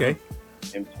 6. Okay.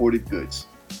 Imported Goods.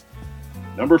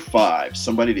 Number 5,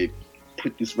 somebody that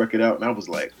put this record out, and I was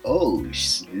like, oh,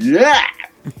 yeah.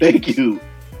 Thank you.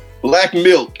 Black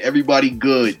Milk, Everybody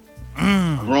Good.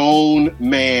 Grown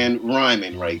man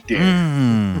rhyming right there.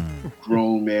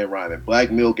 Grown man rhyming. Black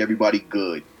Milk, Everybody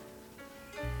Good.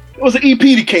 It was an EP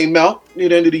that came out near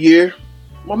the end of the year.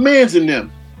 My man's in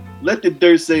them. Let the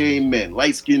dirt say amen.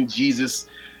 Light skinned Jesus.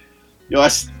 Yo, I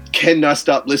cannot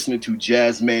stop listening to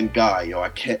Jasmine Guy. Yo,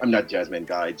 I'm not Jasmine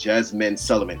Guy. Jasmine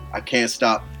Sullivan. I can't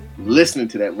stop listening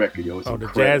to that record. Yo, it's Oh, the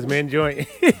incredible. Jasmine joint.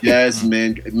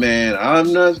 Jasmine, man,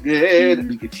 I'm not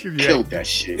scared. He killed that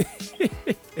shit.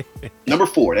 Number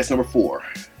 4. That's number 4.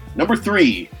 Number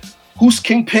 3. Who's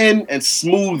Kingpin and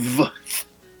Smooth?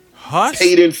 Huss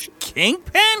Paid in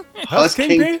Kingpin? Huss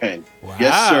Kingpin.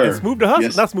 Yes, sir. And Smooth the Hustler,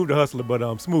 Yes. not Smooth the Hustler,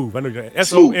 but Smooth. I know you're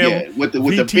Smooth, yeah, with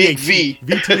the big V.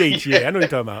 VTH, yeah, I know you're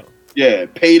talking about. Yeah,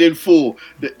 Paid in Full.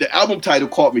 The album title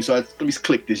caught me, so let me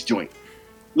click this joint.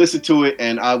 Listen to it,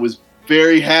 and I was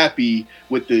very happy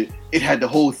with it had the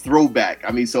whole throwback.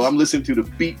 I mean, so I'm listening to the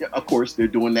beat. Of course, they're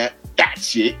doing that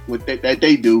shit with that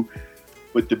they do.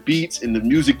 But the beats and the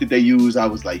music that they use, I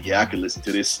was like, yeah, I can listen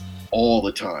to this all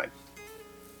the time.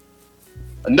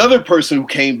 Another person who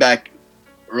came back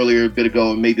earlier a bit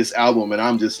ago and made this album, and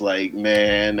I'm just like,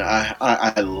 man,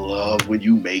 I love when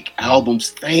you make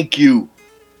albums. Thank you.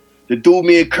 The dude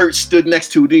me and Kurt stood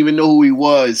next to didn't even know who he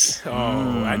was. Oh,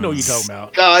 I know you're talking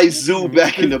about. Guy Zoo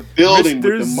back in the building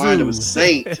Mr. with the mind of a Zoo.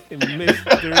 saint.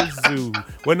 Mr. Zoo.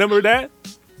 What number is that?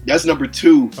 That's number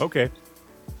 2. Okay.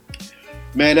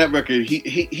 Man, that record,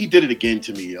 he did it again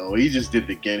to me, yo. He just did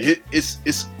it again.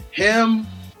 It's him.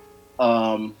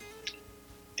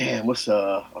 Damn,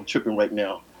 I'm tripping right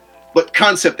now. But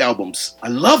concept albums, I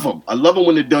love them. I love them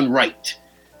when they're done right.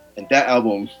 And that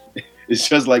album is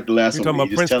just like the last You one. talking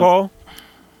about Prince Paul?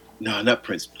 No, not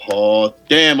Prince Paul.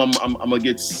 Damn, I'm gonna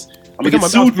get You talking about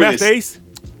sued for Master this. Ace?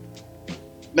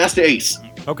 Master Ace,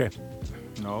 Okay.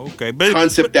 Okay, but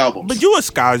concept albums. But you a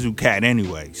Sky Zoo cat,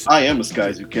 anyways. I am a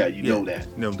Sky Zoo cat. You know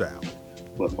that. No doubt.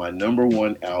 But my number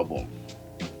 1 album,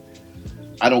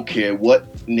 I don't care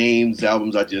what names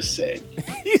albums I just said.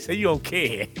 You say you don't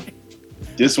care.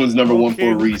 This one's number 1 for a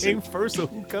Who reason. came first or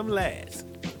who come last?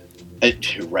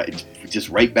 Right, just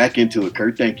right back into it,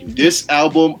 Kurt. Thank you. This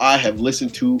album I have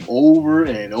listened to over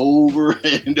and over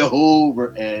and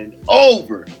over and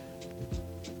over.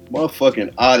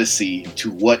 Motherfucking Odyssey, To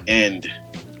What End?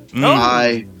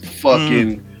 I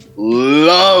fucking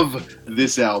love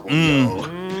this album,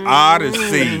 yo.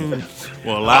 Odyssey.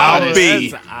 Well, I'll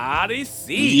be.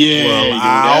 Odyssey. Yeah, Well, yo,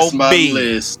 that's I'll my be.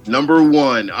 list. Number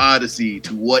 1, Odyssey.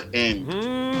 To what end?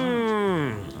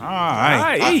 All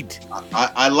right. Right.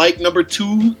 I like number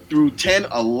 2 through 10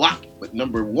 a lot, but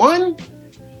number 1,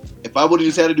 if I would have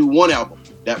just had to do one album,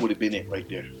 that would have been it right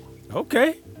there.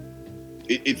 Okay.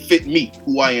 It fit me,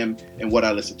 who I am, and what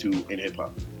I listen to in hip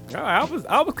hop. I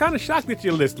was kind of shocked at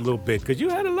your list a little bit because you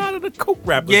had a lot of the coke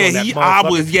rappers. Yeah, on that I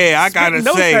motherfucker. was. Yeah, I gotta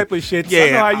Spitting say. those type of shit.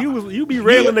 Yeah, I know how you be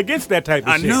railing against that type of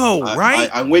I shit. know, right?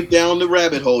 I went down the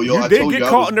rabbit hole, yo. You I did told get you,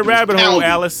 caught in the was rabbit hole, pounded.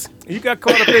 Alice. You got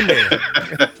caught up in there.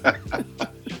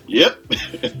 Yep.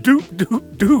 Doop,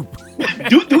 doop, doop.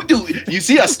 do. You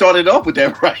see, I started off with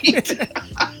that, right?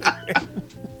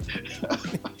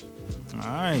 All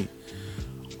right.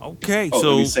 Okay, Oh, so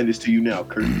let me send this to you now,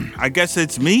 Kurt. I guess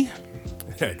it's me.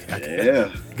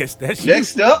 Yeah. I guess that's you.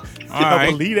 Next up, All I right.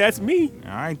 believe that's me.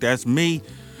 All right, that's me.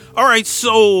 All right,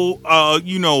 so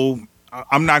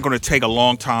I'm not going to take a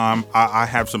long time. I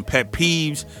have some pet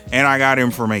peeves and I got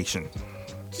information.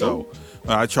 So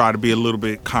I try to be a little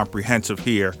bit comprehensive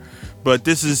here. But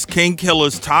this is King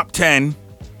Killer's top 10.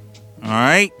 All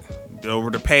right,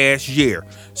 over the past year.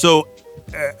 So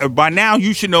by now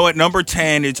you should know at number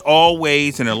 10, it's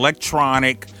always an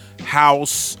electronic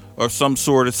house or some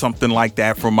sort of something like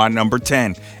that for my number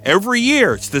 10. Every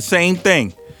year it's the same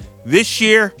thing. This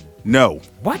year, no.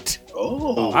 What?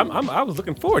 oh, I was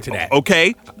looking forward to that.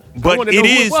 Okay, but wanna know it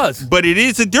who it is was. but it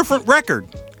is a different record.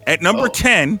 At number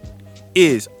 10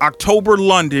 is October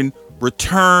London,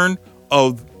 Return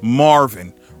of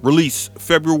Marvin. Released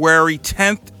February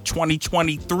 10th,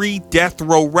 2023, Death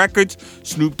Row Records.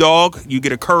 Snoop Dogg, you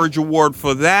get a Courage Award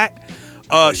for that.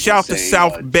 Shout to say,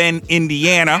 South Bend,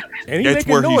 Indiana. And he's That's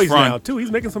making where noise he's from. now too.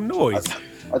 He's making some noise.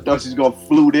 I thought she was gonna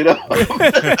flute it up.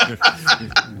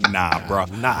 Nah, bro.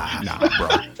 Nah, bro.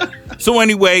 So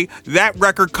anyway, that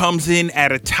record comes in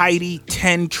at a tidy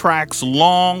 10 tracks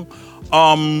long.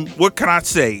 What can I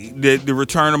say? The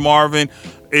Return of Marvin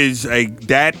is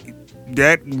that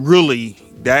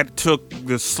took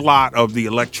the slot of the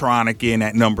electronic in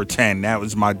at number 10. That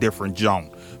was my different zone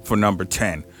for number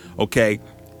 10. Okay.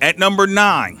 At number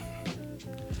 9,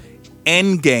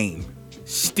 Endgame,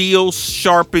 Steel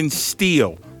Sharpens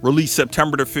Steel, released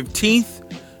September the 15th.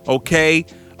 Okay.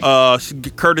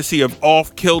 Courtesy of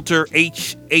Off Kilter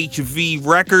HHV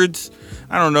Records.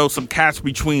 I don't know, some cats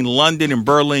between London and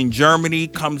Berlin, Germany.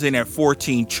 Comes in at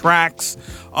 14 tracks.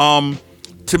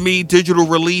 To me, digital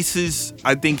releases,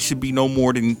 I think, should be no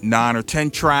more than 9 or 10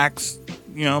 tracks.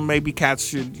 You know, maybe cats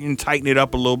should tighten it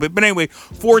up a little bit. But anyway,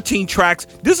 14 tracks.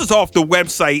 This is off the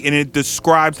website, and it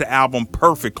describes the album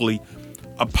perfectly.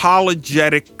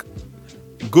 Apologetic,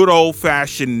 good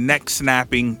old-fashioned,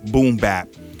 neck-snapping boom bap.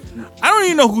 I don't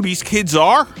even know who these kids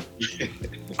are.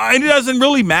 It doesn't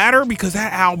really matter because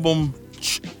that album,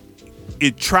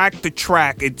 it track to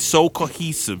track, it's so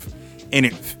cohesive and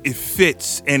it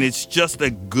fits, and it's just a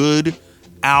good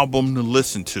album to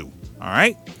listen to. All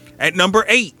right. At number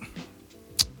 8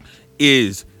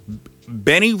 is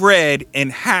Benny Red and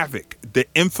Havoc, the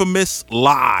infamous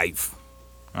Live.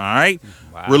 All right.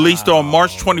 Wow. Released on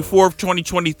March 24th,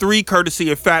 2023,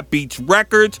 courtesy of Fat Beats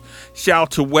Records. Shout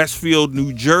out to Westfield,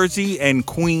 New Jersey and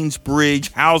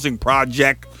Queensbridge Housing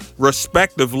Project,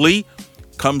 respectively.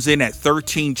 Comes in at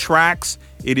 13 tracks.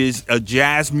 It is a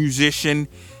jazz musician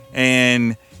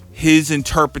and his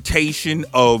interpretation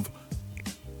of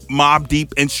Mobb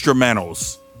Deep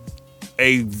instrumentals.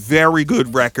 A very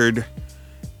good record.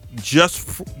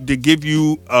 Just to give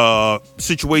you a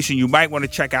situation you might want to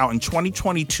check out, in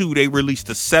 2022, they released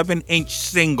a 7-inch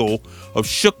single of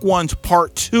Shook One's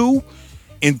Part 2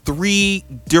 in 3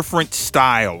 different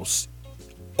styles.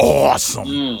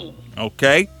 Awesome.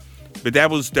 Okay? But that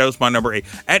was my number 8.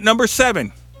 At number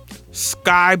 7,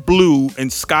 Sky Blue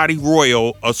and Scotty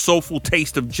Royal, A Soulful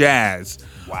Taste of Jazz.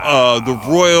 Wow. The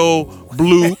Royal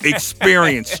Blue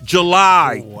Experience,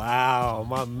 July. Wow,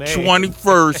 my man.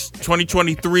 21st,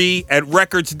 2023 at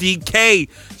Records DK.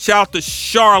 Shout out to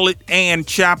Charlotte and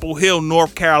Chapel Hill,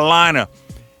 North Carolina.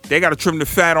 They got to trim the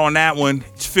fat on that one.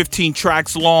 It's 15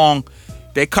 tracks long.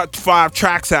 They cut 5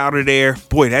 tracks out of there.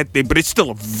 Boy, but it's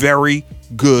still a very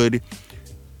good,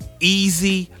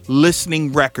 easy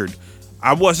listening record.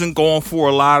 I wasn't going for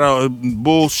a lot of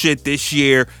bullshit this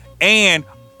year, and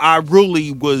I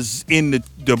really was in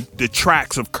the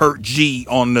tracks of Kurt G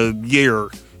on the year.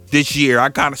 This year, I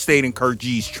kind of stayed in Kurt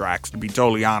G's tracks, to be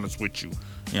totally honest with you.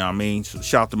 You know what I mean? So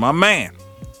shout out to my man.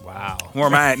 Wow. Where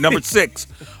am I at? Number 6.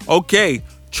 Okay,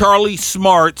 Charlie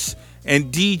Smarts and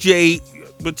DJ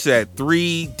what's that?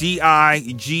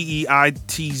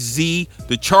 3DIGEITZ,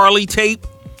 the Charlie tape.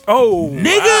 Oh,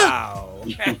 Nigga. wow.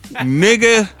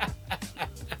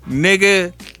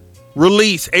 Nigga.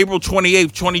 Release April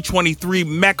 28th, 2023,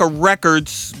 Mecca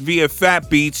Records via Fat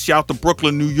Beats. Shout to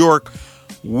Brooklyn, New York.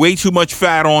 Way too much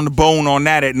fat on the bone on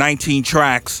that at 19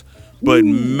 tracks. But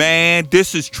man,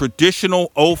 this is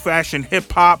traditional, old-fashioned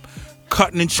hip-hop,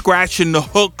 cutting and scratching the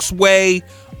hooks way.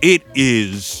 It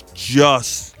is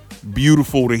just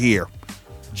beautiful to hear.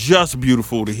 Just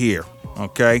beautiful to hear,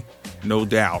 okay? No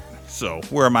doubt. So,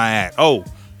 where am I at? Oh,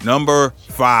 number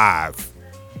 5.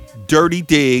 Dirty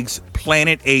Diggs,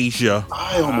 Planet Asia.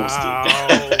 I almost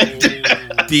did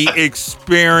that. The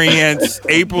Experience,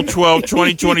 April 12,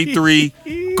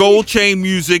 2023. Gold Chain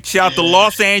Music. Shout to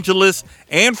Los Angeles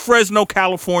and Fresno,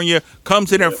 California.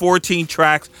 Comes in at 14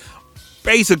 tracks.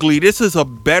 Basically, this is a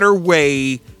better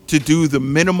way to do the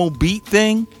minimal beat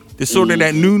thing. The sort of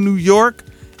that New York.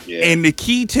 Yeah. And the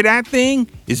key to that thing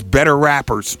is better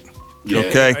rappers. Yeah.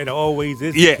 Okay? It always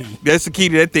is. Yeah, the key. that's the key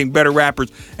to that thing. Better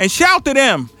rappers. And shout to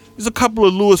them. There's a couple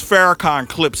of Louis Farrakhan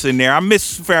clips in there. I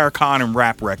miss Farrakhan and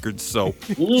rap records, so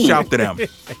shout to them.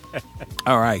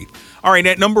 All right.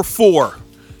 At number 4.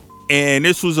 And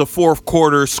this was a fourth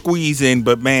quarter squeeze in,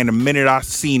 but man, the minute I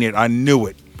seen it, I knew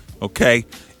it. Okay.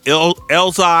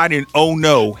 Elzad and Oh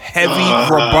No, Heavy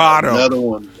Vibrato. Another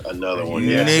one.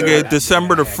 Yes, Nigga, sir.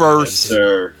 December the 1st. Yes,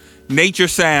 sir. Nature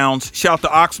Sounds. Shout to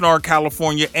Oxnard,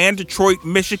 California, and Detroit,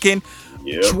 Michigan.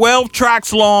 Yep. 12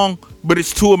 tracks long, but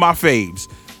it's 2 of my faves.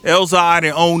 Elzad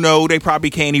and Oh No, they probably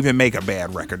can't even make a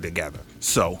bad record together.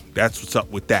 So that's what's up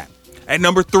with that. At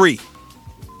number 3.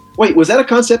 Wait, was that a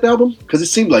concept album? Because it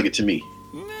seemed like it to me.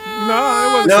 No,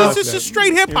 it wasn't. No. It's just a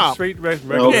straight hip hop. Straight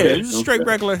regular. Okay. Yeah, it's straight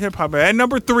regular hip hop. At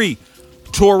number 3,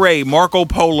 Torre, Marco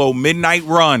Polo, Midnight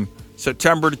Run,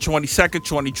 September the 22nd,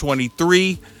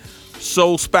 2023.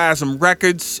 Soul Spasm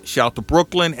Records, shout to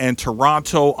Brooklyn and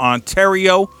Toronto,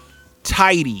 Ontario.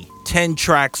 Tidy, 10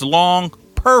 tracks long,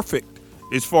 perfect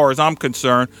as far as I'm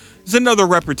concerned. It's another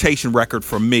reputation record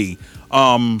for me.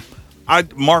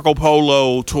 Marco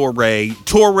Polo, Torre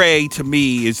to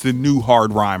me is the new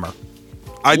hard rhymer.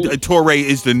 Torre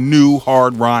is the new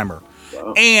hard rhymer.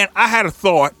 Wow. And I had a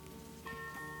thought,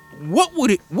 what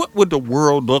would the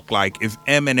world look like if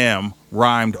Eminem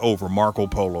rhymed over Marco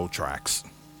Polo tracks?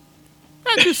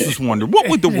 I just wondered, what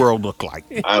would the world look like?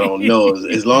 I don't know.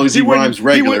 As long as he rhymes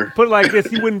regular. Put it like this,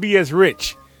 he wouldn't be as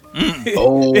rich.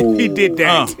 Oh. If he did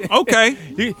that. Okay.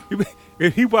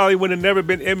 He probably would have never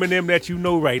been Eminem that you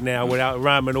know right now without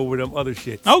rhyming over them other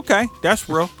shits. Okay, that's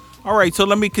real. All right, so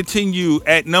let me continue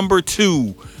at number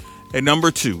 2.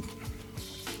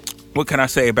 What can I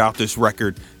say about this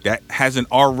record that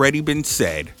hasn't already been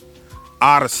said?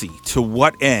 Odyssey, To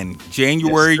What End?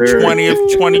 January Yes, sir.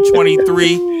 20th,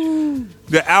 2023.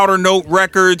 The Outer Note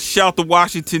Records, shout to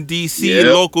Washington, D.C., Yep.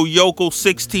 Local Yokel,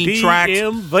 16 tracks.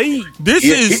 DMV. This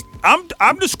Yeah, is,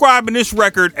 I'm describing this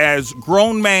record as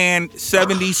grown man,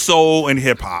 70s soul, and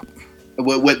hip hop.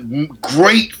 With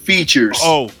great features.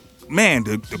 Oh, man,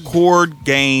 the chord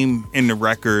game in the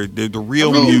record, the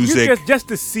real Oh. music. Just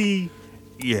to see.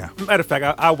 Yeah, Matter of fact,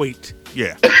 I'll wait.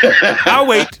 yeah. I'll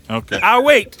wait. Okay. I'll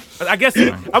wait. I guess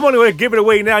I'm only going to give it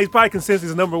away now. He's probably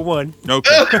consensus number 1.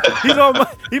 Okay.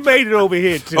 He made it over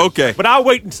here too. Okay. But I'll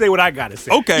wait and say what I got to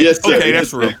say. Okay. Yes, sir. Okay, Yes,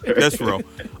 that's real. sir. That's real.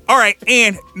 All right,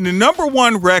 and the number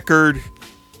 1 record,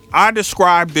 I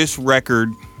describe this record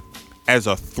as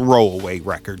a throwaway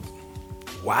record.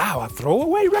 Wow, a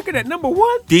throwaway record at number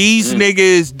 1? These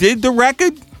niggas did the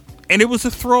record, and it was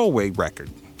a throwaway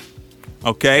record.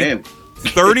 Okay? Damn.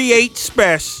 38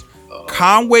 Special,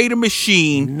 Conway the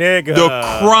Machine, Nigga. The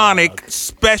Chronic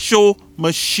Special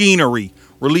Machinery.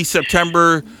 Released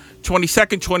September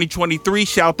 22nd, 2023.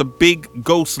 Shout to Big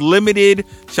Ghost Limited.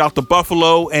 Shout to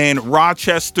Buffalo and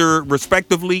Rochester,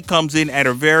 respectively. Comes in at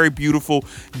a very beautiful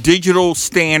digital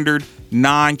standard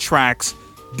 9 tracks.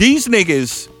 These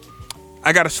niggas,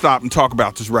 I got to stop and talk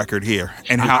about this record here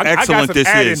and how excellent I got some this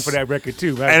add-in is. for that record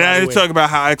too. And I didn't talk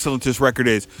about how excellent this record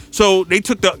is. So they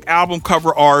took the album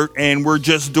cover art and we're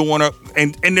just doing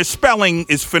and the spelling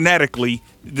is phonetically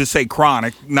to say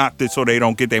Chronic, not that so they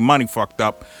don't get their money fucked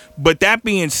up. But that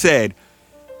being said,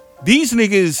 these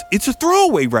niggas, it's a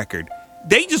throwaway record.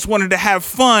 They just wanted to have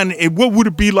fun. And what would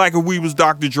it be like if we was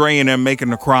Dr. Dre and them making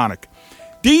the Chronic?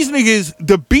 These niggas,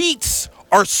 the beats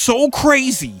are so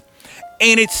crazy.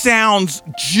 And it sounds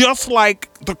just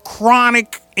like the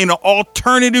Chronic in an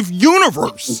alternative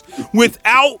universe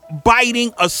without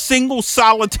biting a single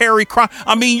solitary Chronic.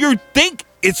 I mean, you think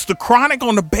it's the Chronic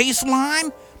on the bass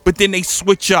line, but then they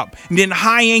switch up. And then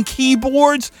high-end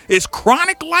keyboards is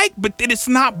Chronic-like, but then it's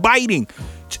not biting.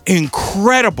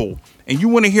 incredible. And you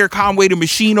want to hear Conway the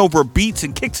Machine over beats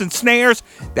and kicks and snares?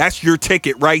 That's your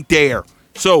ticket right there.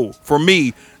 So for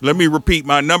me, let me repeat,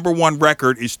 my number one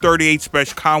record is 38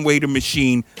 Special Conway the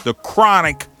Machine, the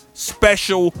Chronic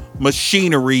Special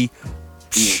Machinery.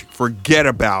 Forget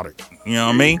about it. You know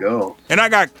what I mean? Go. And I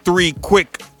got 3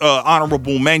 quick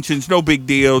honorable mentions. No big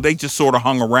deal. They just sort of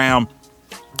hung around.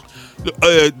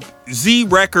 Z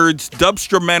Records,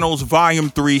 Dubstrumentals Volume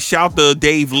 3. Shout to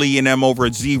Dave Lee and them over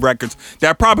at Z Records.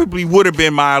 That probably would have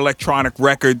been my electronic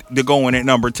record to go in at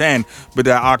number 10, but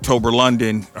that October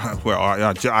London, well,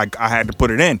 I had to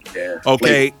put it in. Yeah.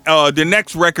 Okay. The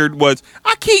next record was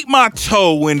I Keep My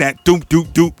Toe in That Doop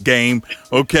Doop Doop Game.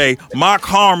 Okay. Mock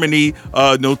Harmony,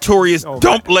 Notorious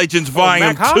Dump Legends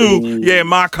Volume 2. Yeah,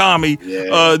 Mock Harmony.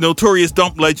 Yeah. Notorious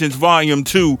Dump Legends Volume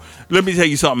 2. Let me tell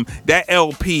you something. That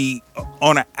LP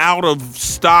on an out of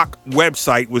stock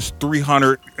website was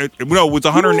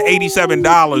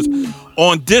 $187.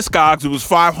 On Discogs, it was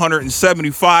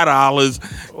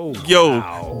 $575. Oh, Yo,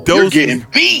 wow. those You're getting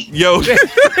beat. yo,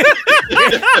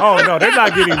 Oh no, they're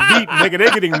not getting beat, nigga.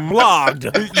 They're getting flogged.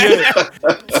 yeah.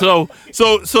 So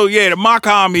yeah, the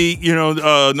Makami,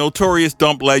 Notorious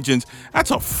Dump Legends.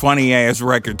 That's a funny ass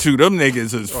record too. Them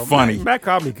niggas is funny. Mac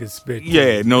Comic can spit.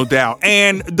 Yeah, no doubt.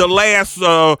 And the last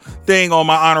thing on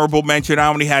my honorable mention, I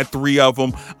only had 3 of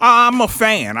them. I'm a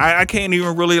fan. I can't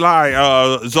even really lie.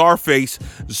 Czarface,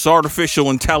 it's artificial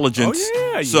intelligence.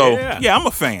 Oh, yeah, so yeah. I'm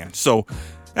a fan. So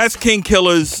that's King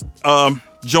Killers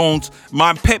Jones.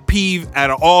 My pet peeve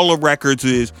out of all the records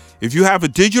is if you have a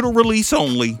digital release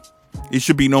only, it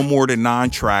should be no more than 9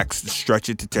 tracks to stretch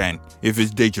it to 10 if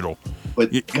it's digital.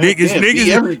 But niggas,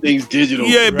 everything's digital.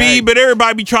 Yeah, right. but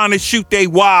everybody be trying to shoot they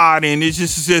wad, and it's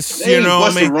just They you know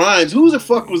what I Busta mean? Rhymes. Who the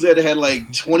fuck was that had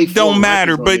like 24? Don't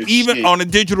matter, records on but their even shit? on a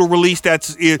digital release,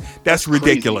 that's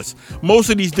ridiculous. Most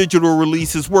of these digital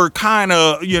releases were kind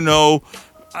of,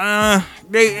 I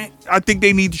think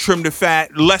they need to trim the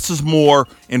fat. Less is more,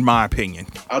 in my opinion.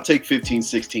 I'll take 15,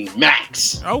 16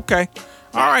 max. Okay,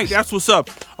 all right, that's what's up.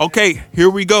 Okay, here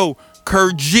we go.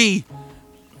 Kurt G.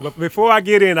 But before I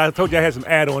get in, I told you I had some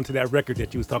add-on to that record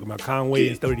that you was talking about, Conway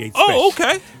and 38 Special. Oh,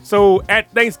 okay. So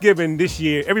at Thanksgiving this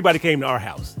year, everybody came to our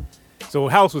house. So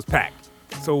the house was packed.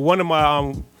 So one of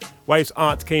my wife's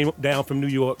aunts came down from New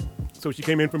York. So she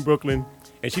came in from Brooklyn,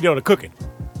 and she did all the cooking.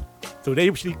 So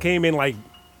she came in like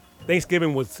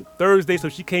Thanksgiving was Thursday, so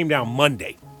she came down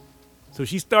Monday. So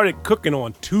she started cooking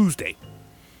on Tuesday.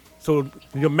 So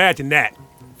you imagine that.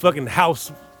 Fucking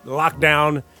house locked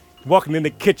down, walking in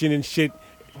the kitchen and shit.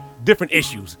 Different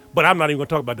issues, but I'm not even gonna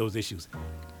talk about those issues.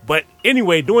 But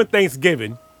anyway, during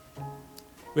Thanksgiving,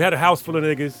 we had a house full of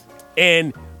niggas,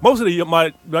 and most of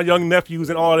my young nephews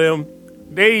and all of them,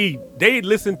 they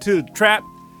listen to trap,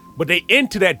 but they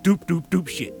into that doop doop doop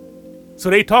shit.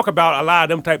 So they talk about a lot of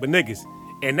them type of niggas.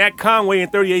 And that Conway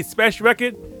and 38 Special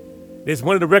record is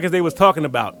one of the records they was talking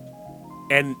about.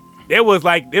 And it was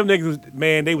like them niggas,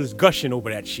 man, they was gushing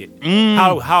over that shit.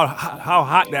 How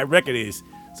hot that record is.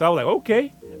 So I was like,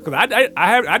 okay. Because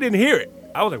I didn't hear it.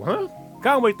 I was like, huh?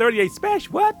 Conway 38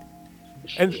 Special, what?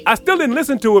 And I still didn't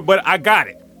listen to it, but I got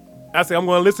it. I said, I'm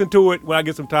going to listen to it. When I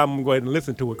get some time, I'm going to go ahead and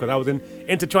listen to it. Because I was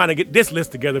into trying to get this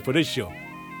list together for this show.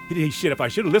 Shit, if I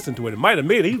should have listened to it, it might have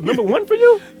made it. He's number 1 for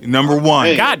you? Number 1.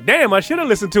 Hey. God damn, I should have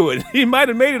listened to it. He might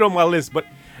have made it on my list. But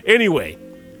anyway,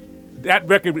 that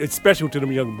record is special to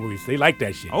them young boys. They like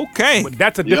that shit. Okay. But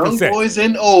that's a different Young set. boys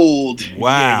and old.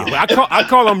 Wow. Yeah. I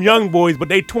call them young boys, but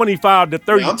they 25 to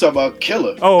 30. I'm talking about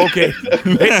Killer. Oh, okay.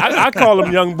 I call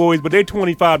them young boys, but they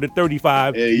 25 to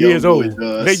 35 Yeah, young years old. boys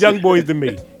to us. They young boys to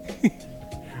me.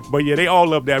 But yeah, they all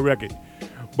love that record.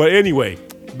 But anyway,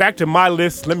 back to my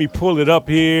list. Let me pull it up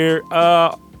here.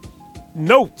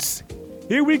 Notes.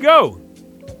 Here we go.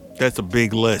 That's a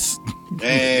big list.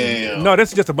 Damn. No,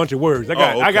 that's just a bunch of words. I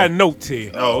okay. got notes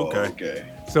here. Oh, okay. Okay.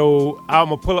 So I'm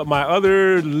gonna pull up my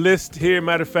other list here.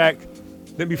 Matter of fact,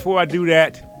 then before I do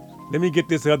that, let me get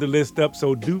this other list up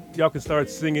so y'all can start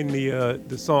singing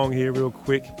the song here real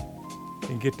quick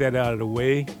and get that out of the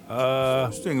way.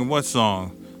 Singing what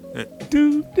song?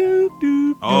 Do do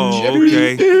do. Oh,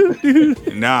 Jeopardy.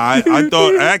 okay. Nah, I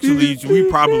thought actually we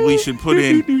probably should put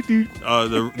in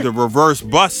the reverse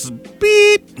bus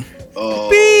beep. Oh.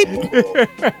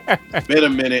 Beep. Been a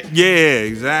minute. Yeah,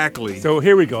 exactly. So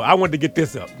here we go. I wanted to get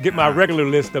this up, get my regular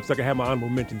list up so I can have my honorable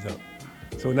mentions up.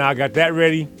 So now I got that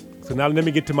ready. So now let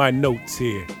me get to my notes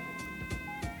here.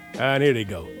 And here they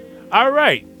go. All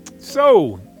right.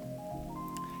 So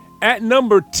at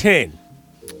number 10,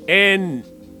 and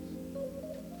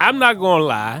I'm not going to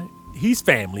lie, he's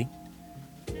family.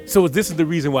 So this is the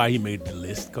reason why he made the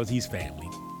list, because he's family.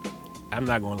 I'm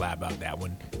not gonna lie about that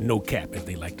one. No cap, as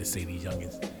they like to say, these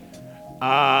youngins.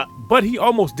 But he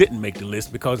almost didn't make the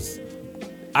list because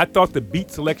I thought the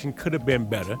beat selection could have been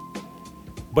better.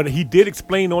 But he did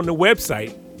explain on the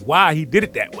website why he did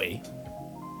it that way.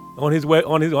 On his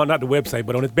not the website,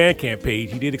 but on his Bandcamp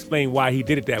page, he did explain why he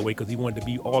did it that way because he wanted to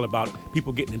be all about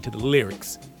people getting into the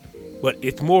lyrics. But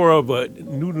it's more of a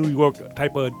New York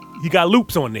type of. He got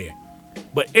loops on there.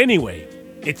 But anyway,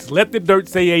 it's Let the Dirt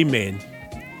Say Amen.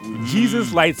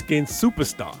 Jesus Light Skin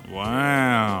Superstar.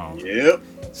 Wow. Yep.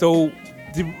 So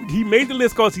he made the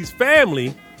list because he's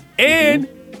family and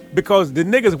because the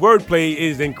nigga's wordplay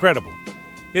is incredible.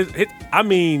 I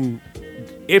mean,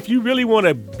 if you really want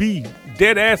to be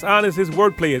dead ass honest, his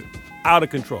wordplay is out of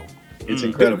control. It's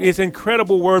incredible. It's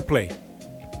incredible wordplay.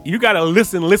 You gotta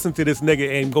listen to this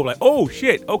nigga and go like, oh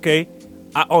shit, okay.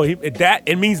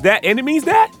 It means that, and it means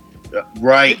that.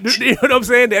 Right. You know what I'm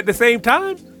saying? At the same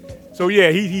time. So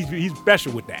yeah, he's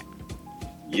special with that.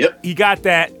 Yep. He got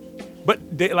that. But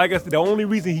like I said, the only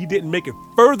reason he didn't make it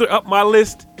further up my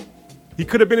list, he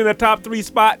could have been in the top 3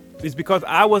 spot, is because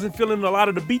I wasn't feeling a lot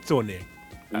of the beats on there.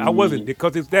 I wasn't,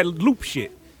 because it's that loop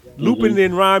shit. Looping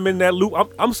and rhyming, that loop.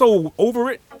 I'm so over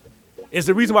it. It's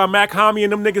the reason why Mac Homie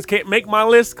and them niggas can't make my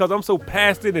list, because I'm so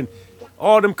past it, and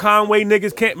all them Conway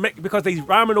niggas can't make, because they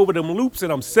rhyming over them loops,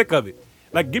 and I'm sick of it.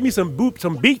 Like, give me some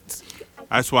beats.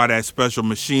 That's why that Special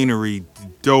Machinery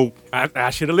dope. I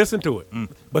should have listened to it.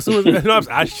 But soon as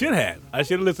I should have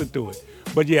listened to it.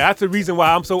 But yeah, that's the reason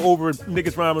why I'm so over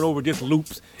niggas rhyming over just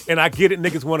loops. And I get it,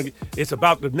 niggas want to. It's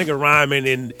about the nigga rhyming,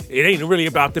 and it ain't really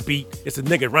about the beat. It's a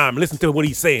nigga rhyming. Listen to what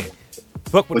he's saying.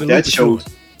 Fuck with but the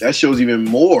that shows even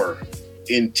more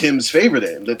in Tim's favor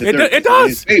then. It does. In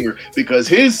his favor, because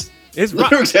his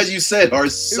lyrics, as you said, are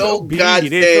so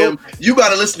goddamn. You got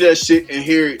to listen to that shit and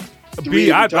hear it.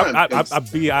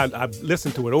 I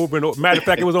listened to it over and over. Matter of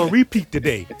fact, it was on repeat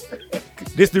today.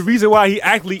 This the reason why he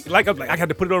actually I had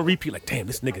to put it on repeat. Like, damn,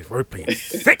 this nigga's wordplay is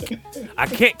sick. I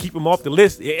can't keep him off the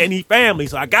list, and he family,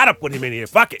 so I gotta put him in here.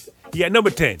 Fuck it. He at number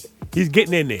 10. He's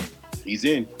getting in there. He's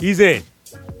in.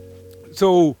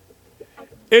 So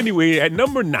anyway, at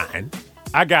number 9,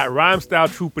 I got Rhyme Style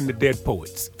Troop and the Dead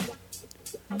Poets,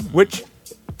 which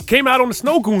came out on the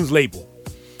Snow Goons label.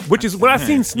 Which is when I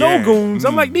seen Snow Goons,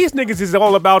 I'm like, these niggas is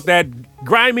all about that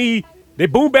grimy, they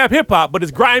boom bap hip hop, but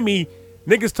it's grimy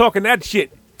niggas talking that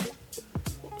shit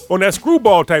on that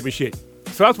screwball type of shit.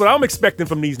 So that's what I'm expecting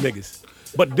from these niggas.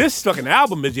 But this fucking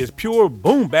album is just pure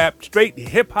boom bap, straight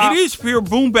hip hop. It is pure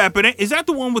boom bap, but is that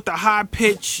the one with the high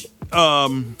pitch?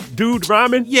 Dude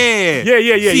rhyming? Yeah.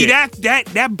 See,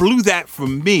 that blew that for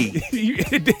me.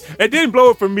 It didn't blow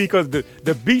it for me because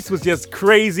the beats was just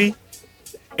crazy.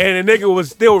 And the nigga was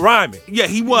still rhyming. Yeah,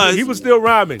 he was. He was still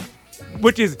rhyming.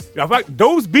 Which is,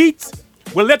 those beats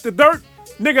will Let the Dirt,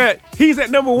 nigga, he's at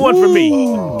number 1 for me.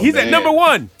 He's at number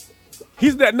 1.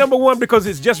 He's at number 1 because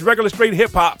it's just regular straight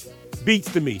hip hop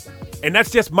beats to me. And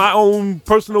that's just my own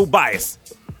personal bias.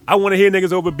 I want to hear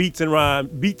niggas over beats and rhyme,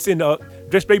 beats and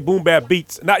just straight boom bap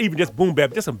beats. Not even just boom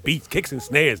bap, just some beats, kicks and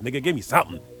snares, nigga. Give me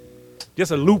something.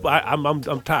 Just a loop.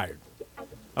 I'm tired.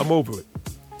 I'm over it.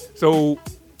 So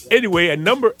anyway, at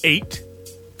number 8,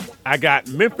 I got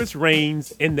Memphis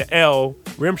Reigns in the L.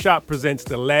 Rimshot presents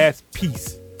The Last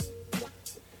Piece.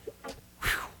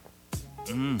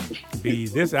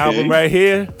 This album right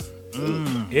here,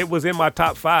 it was in my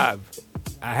top 5.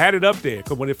 I had it up there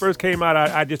because when it first came out,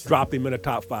 I just dropped him in a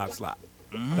top 5 slot.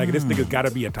 Like, this nigga's got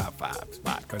to be a top 5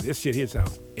 spot because this shit here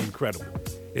sounds incredible.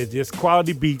 It's just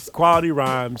quality beats, quality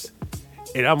rhymes,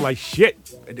 and I'm like, shit,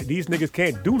 these niggas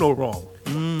can't do no wrong.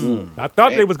 I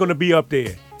thought they was going to be up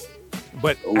there.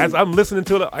 But as I'm listening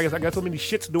to it, I guess I got so many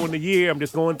shits during the year, I'm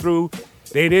just going through.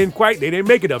 They didn't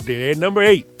make it up there. They're number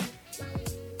 8.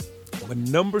 But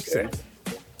number 7,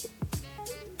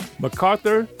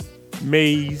 MacArthur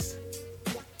Mays,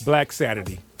 Black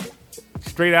Saturday.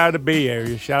 Straight out of the Bay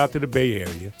Area. Shout out to the Bay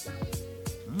Area.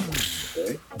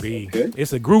 B.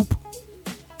 It's a group.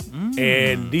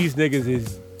 And these niggas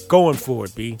is going for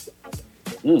it, B.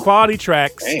 Quality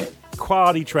tracks.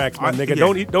 Quality tracks, my nigga.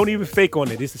 Yeah. Don't even fake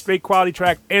on it. It's a straight quality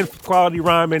track and quality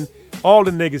rhyming. All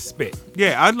the niggas spit.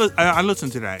 Yeah, I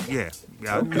listened to that. Yeah.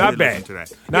 Not bad. To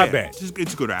that. Not bad.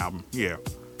 It's a good album. Yeah.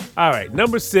 All right,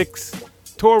 number 6,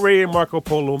 Torre and Marco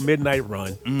Polo, Midnight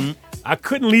Run. I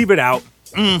couldn't leave it out.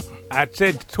 I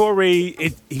said Torre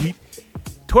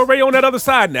on that other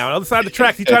side now. On the other side of the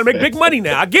tracks. He's trying to make big money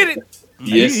now. I get it.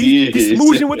 Yes, he is. He's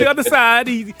smooching with the other side.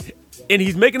 And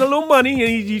he's making a little money, and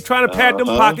he's trying to pad them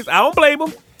pockets. I don't blame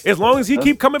him. As long as he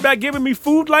keep coming back giving me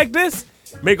food like this,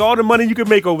 make all the money you can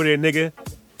make over there, nigga.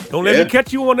 Don't let me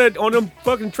catch you on them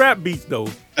fucking trap beats, though.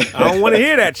 I don't want to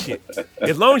hear that shit.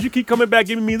 As long as you keep coming back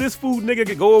giving me this food,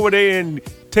 nigga, go over there and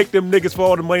take them niggas for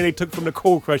all the money they took from the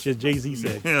Cold Crush, as Jay-Z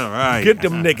said. Yeah, right. Get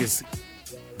them niggas.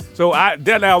 So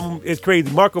that album is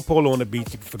crazy. Marco Polo on the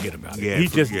beats, you can forget about it.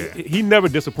 Yeah, He never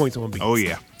disappoints on beats. Oh,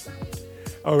 yeah.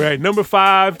 All right, number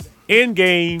 5,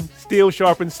 Endgame, Steel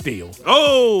Sharpens Steel.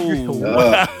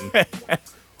 Oh!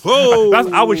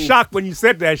 Oh! I was shocked when you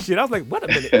said that shit. I was like, wait a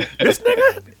minute. This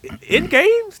nigga,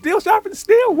 Endgame, Steel Sharpens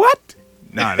Steel? What?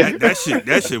 Nah, that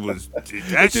shit was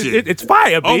that shit. It's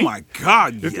fire, B. Oh my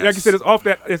God! Yes. Like you said, it's off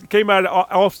that. It came out of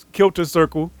the off kilter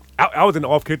circle. I was in the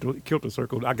off kilter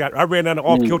circle. I ran down the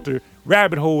off kilter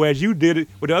rabbit hole as you did it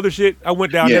with the other shit. I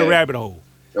went down that rabbit hole.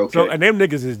 Okay. So and them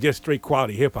niggas is just straight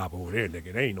quality hip hop over there,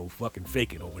 nigga. There ain't no fucking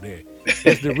faking over there.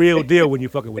 It's the real deal when you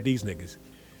fucking with these niggas.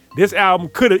 This album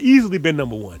could have easily been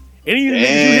number 1. Any of the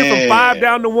niggas you hear from 5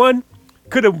 down to 1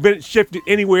 could have been shifted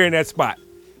anywhere in that spot.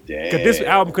 Because this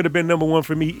album could have been number 1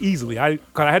 for me easily. I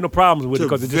had no problems with it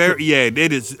because it's just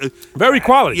it is very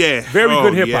quality. Yeah, very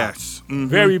good hip hop. Yes. Mm-hmm.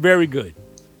 Very, very good.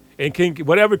 And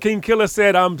whatever King Killer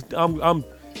said, I'm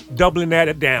doubling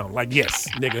that down. Like, yes,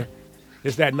 nigga,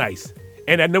 it's that nice.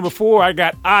 And at number 4, I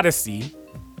got Odyssey.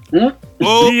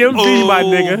 DMV, my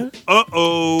nigga.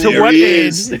 To There what he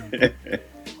end?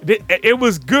 It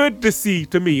was good to see,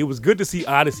 to me, it was good to see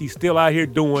Odyssey still out here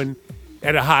doing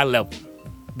at a high level.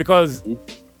 Because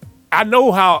I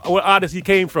know where Odyssey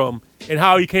came from and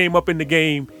how he came up in the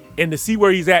game, and to see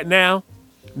where he's at now,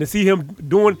 and to see him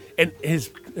doing, and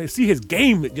see his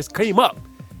game that just came up.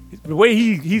 The way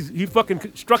he fucking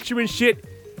structuring shit,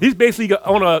 he's basically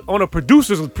on a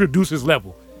producer's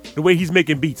level. The way he's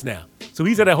making beats now, so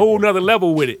he's at a whole nother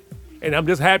level with it, and I'm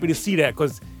just happy to see that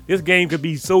because this game could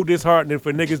be so disheartening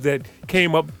for niggas that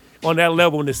came up on that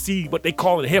level and to see what they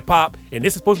call it hip hop, and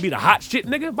this is supposed to be the hot shit,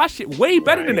 nigga. My shit way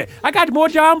better than that. I got more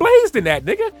John Blaze than that,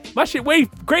 nigga. My shit way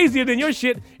crazier than your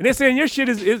shit, and they're saying your shit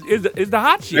is the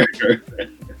hot shit.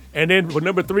 And then for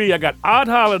number 3, I got Odd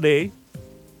Holiday,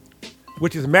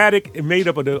 which is Matic and made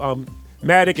up of the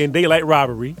Matic and Daylight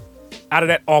Robbery, out of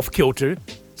that off kilter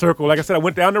circle. Like I said, I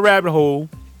went down the rabbit hole,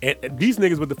 and these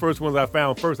niggas were the first ones I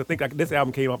found first. I think this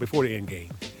album came out before the end game.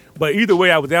 But either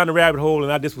way, I was down the rabbit hole,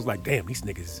 and I just was like, damn, these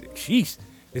niggas, sheesh,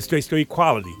 it's straight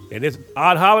quality. And this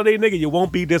Odd Holiday, nigga, you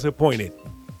won't be disappointed.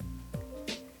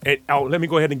 And let me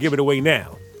go ahead and give it away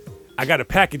now. I got a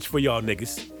package for y'all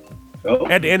niggas. Oh.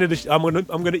 At the end of the I'm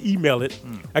gonna email it.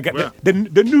 I got the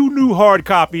new hard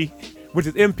copy, which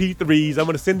is MP3s. I'm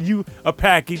gonna send you a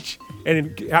package,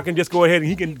 and I can just go ahead and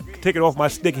he can take it off my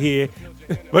stick here.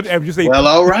 But if you say, well,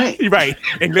 all right, right,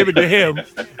 and give it to him.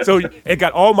 So it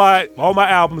got all my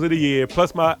albums of the year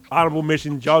plus my honorable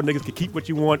mentions. Y'all niggas can keep what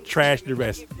you want, trash the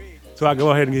rest. So I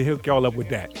go ahead and hook y'all up with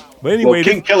that. But anyway,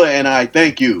 King Killer and I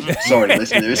thank you. Sorry,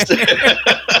 listeners.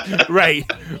 Right,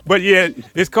 but yeah,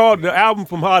 it's called, the album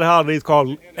from Hard Holiday is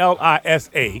called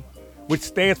LISA, which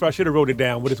stands for, I should have wrote it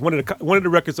down, but it's one of the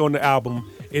records on the album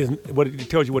is what it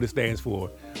tells you what it stands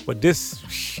for. But this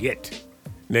shit,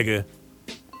 nigga,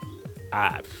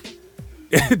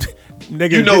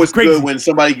 nigga, you know it's crazy. good when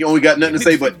somebody only got nothing to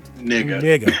say but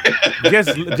nigga.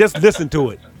 just listen to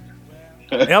it.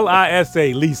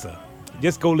 LISA, Lisa.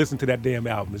 Just go listen to that damn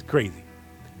album. It's crazy.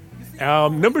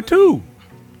 Number 2,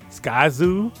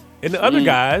 Skyzoo and the other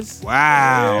guys.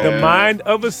 Wow. The Mind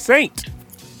of a Saint.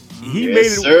 He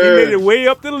Yes, made it way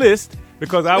up the list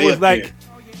because I was like,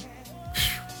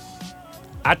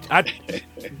 I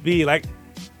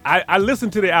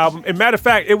listened to the album. And matter of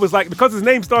fact, it was like, because his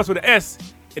name starts with an S,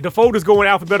 the folder's going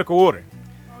in alphabetical order.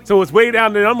 So it's way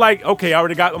down there. I'm like, okay,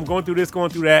 I'm going through this, going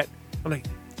through that. I'm like,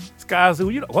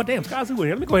 Skyzoo, damn, Skyzoo in here.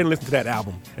 Let me go ahead and listen to that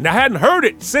album. And I hadn't heard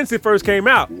it since it first came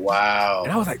out. Wow.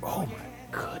 And I was like, oh my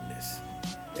goodness.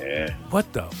 Yeah.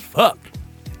 What the fuck?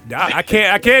 I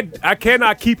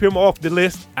cannot keep him off the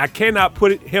list. I cannot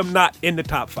put him not in the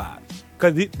top 5.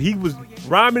 Because he was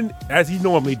rhyming as he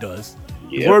normally does.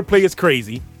 Yep. The wordplay is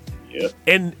crazy. Yep.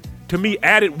 And to me,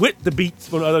 added with the beats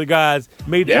from the other guys,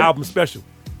 made the album special.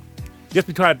 Just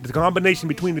because the combination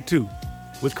between the two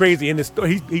was crazy. And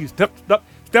he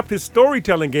stepped his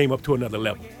storytelling game up to another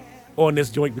level on this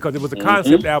joint because it was a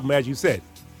concept album, as you said.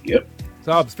 Yep.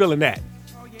 So I was feeling that.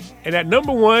 And at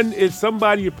number 1 is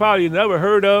somebody you probably never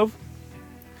heard of,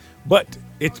 but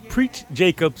it's Preach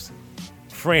Jacobs,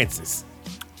 Francis.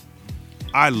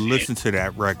 I listened to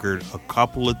that record a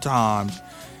couple of times.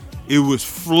 It was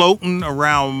floating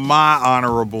around my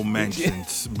honorable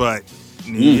mentions, but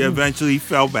he eventually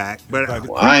fell back. But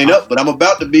well, I ain't up, but I'm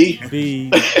about to be.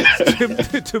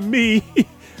 To me,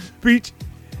 Preach,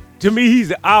 he's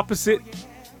the opposite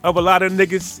of a lot of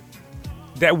niggas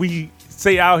that we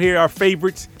say out here are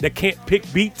favorites that can't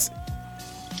pick beats.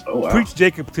 Oh, wow. Preach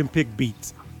Jacobson pick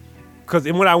beats. Because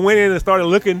when I went in and started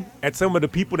looking at some of the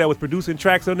people that was producing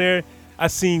tracks on there, I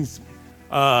seen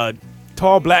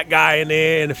tall black guy in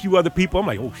there and a few other people. I'm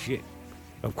like, oh shit.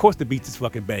 Of course the beats is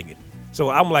fucking banging. So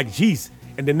I'm like, geez.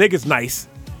 And the nigga's nice.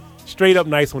 Straight up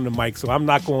nice on the mic. So I'm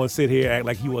not going to sit here and act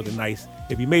like he wasn't nice.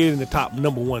 If he made it in the top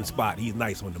 #1 spot, he's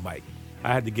nice on the mic.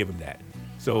 I had to give him that.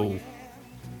 So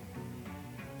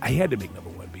I had to make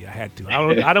 #1 beat. I had to.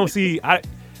 I don't see.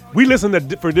 We listen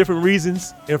to for different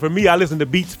reasons, and for me, I listen to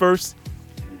beats first,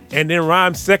 and then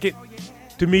rhymes second.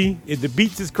 To me, if the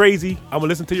beats is crazy, I'm gonna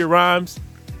listen to your rhymes.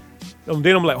 And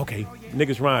then I'm like, okay,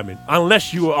 niggas rhyming.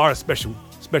 Unless you are a special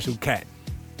cat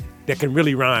that can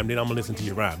really rhyme, then I'm gonna listen to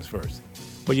your rhymes first.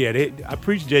 But yeah, I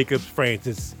Preach Jacobs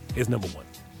Francis is #1.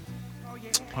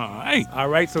 All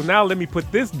right. So now let me put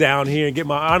this down here and get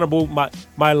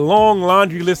my long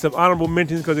laundry list of honorable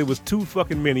mentions because it was too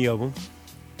fucking many of them.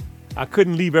 I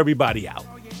couldn't leave everybody out,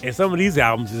 and some of these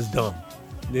albums is dumb.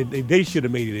 They should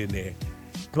have made it in there.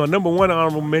 My #1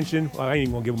 honorable mention. Well, I ain't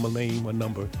even gonna give them a name or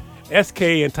number.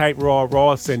 SK and Type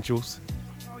Raw Essentials.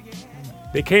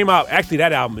 They came out. Actually,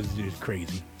 that album is just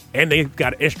crazy, and they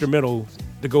got instrumentals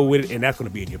to go with it, and that's gonna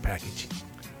be in your package.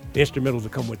 The instrumentals will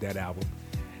come with that album.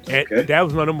 And that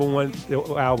was my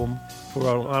 #1 album for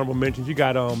honorable mentions. You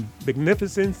got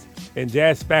Magnificence and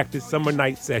Jazz Factor's Summer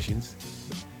Night Sessions.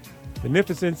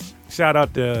 Magnificence, shout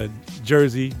out to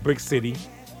Jersey, Brick City,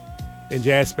 and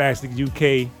Jazz Factor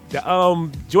UK. The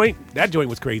joint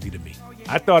was crazy to me.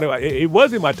 I thought it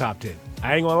was in my top 10.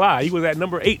 I ain't gonna lie, he was at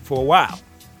 #8 for a while,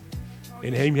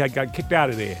 and he got kicked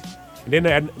out of there. And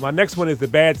then my next one is The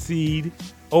Bad Seed,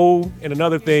 and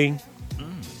Another Thing.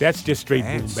 That's just straight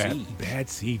boom bap. Bad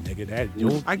Seed,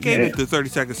 nigga. I gave it the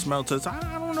 30-second smell test. I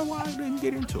don't know why I didn't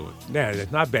get into it. Nah,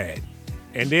 that's not bad.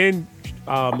 And then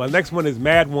my next one is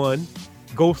Mad One,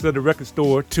 Ghost of the Record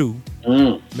Store 2.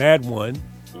 Mad One.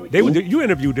 You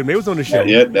interviewed them. They was on the show.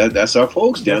 Yeah, that's our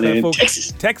folks down there in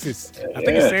Texas. Texas. I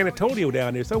think it's San Antonio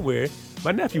down there somewhere.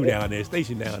 My nephew down there,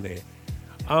 stationed down there.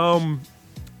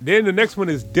 Then the next one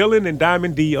is Dylan and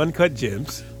Diamond D, Uncut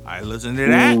Gems. I listened to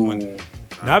that one.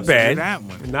 Not bad.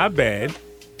 Not bad.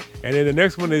 And then the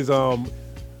next one is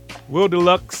Will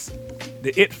Deluxe,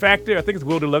 The It Factor. I think it's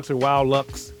Will Deluxe or Wild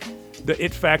Lux. The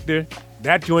It Factor.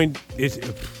 That joint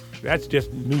that's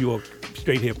just New York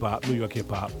straight hip hop, New York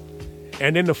hip hop.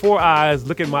 And then the 4 Eyes,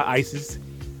 Look at My Isis.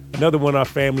 Another one of our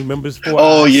family members. 4 Eyes.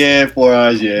 Oh yeah, 4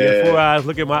 Eyes, yeah. 4 Eyes,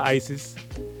 Look at My Isis.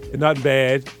 Not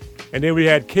bad. And then we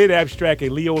had Kid Abstract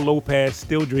and Leo Lopez,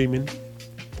 Still Dreaming.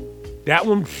 That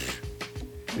one,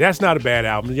 that's not a bad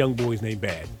album. The Young Boys Ain't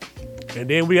Bad. And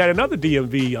then we had another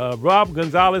DMV, Rob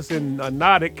Gonzalez and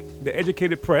Nautic, The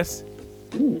Educated Press.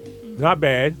 Not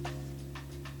bad.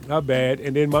 Not bad.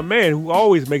 And then my man, who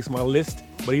always makes my list,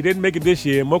 but he didn't make it this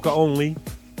year, Mocha Only,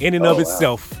 In and of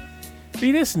Itself.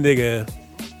 See, this nigga,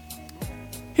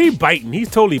 he biting. He's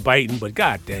totally biting, but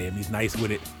goddamn, he's nice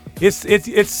with it.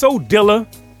 It's so Dilla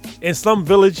in Slum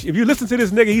Village. If you listen to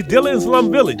this nigga, he's Dilla in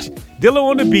Slum Village. Dilla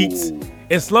on the beats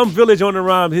and Slum Village on the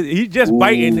rhymes. He's just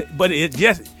biting, but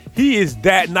he is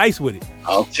that nice with it.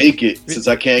 I'll take it since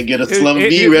I can't get a Slum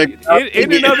V record.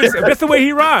 That's the way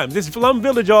he rhymes. It's Slum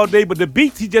Village all day, but the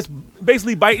beats, he just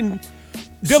basically biting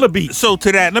Dilla beats. So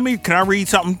to that, can I read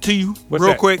something to you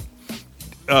real quick?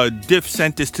 Diff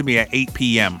sent this to me at 8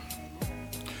 p.m.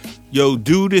 Yo,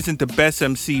 dude isn't the best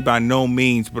MC by no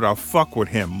means, but I'll fuck with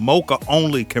him. Mocha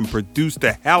Only can produce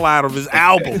the hell out of his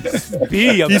albums.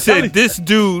 He said this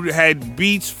dude had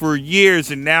beats for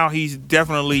years, and now he's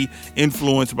definitely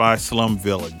influenced by Slum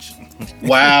Village.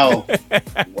 Wow.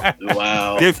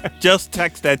 Wow. Diff just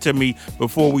text that to me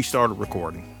before we started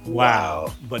recording.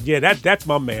 Wow. But yeah, that's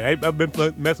my man. I've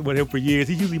been messing with him for years.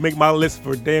 He usually make my list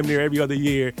for damn near every other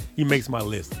year. He makes my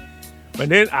list. But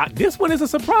then this one is a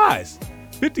surprise.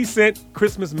 50 Cent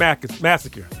Christmas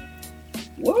Massacre.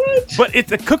 What? But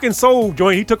it's a Cookin' Soul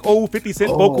joint. He took old 50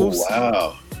 Cent vocals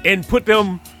and put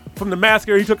them from the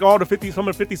Massacre. He took some of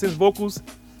the 50 Cent's vocals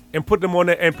and put them on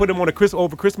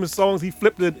over Christmas songs. He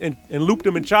flipped it and looped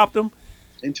them and chopped them.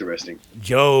 Interesting.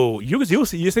 Joe, you'll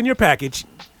see it's in your package.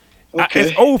 Okay.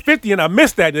 It's old 50 and I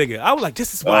missed that nigga. I was like,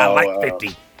 this is why I like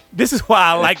 50. This is why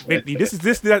I like 50. This is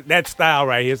that style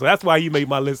right here. So that's why he made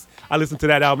my list. I listened to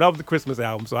that album. That was the Christmas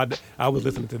album. So I was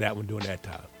listening to that one during that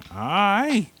time. All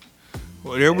right.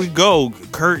 Well, there we go.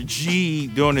 Kurt G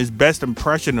doing his best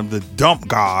impression of the Dump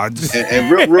Gods. And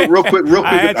real quick.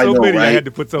 I had so many. I had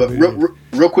to put something in.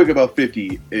 Real quick about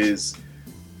 50 is,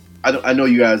 I know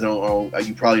you guys don't.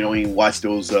 You probably don't even watch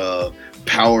those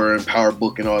Power and Power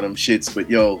Book and all them shits. But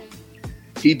yo,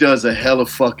 he does a hell of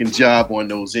fucking job on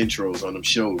those intros on them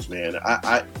shows, man.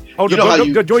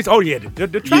 The joints. Oh yeah,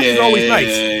 the track is always nice.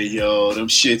 Yeah, yo, them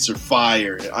shits are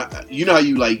fire. You know how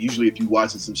you like usually if you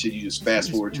watching some shit, you just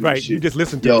fast forward to right. the shit. You just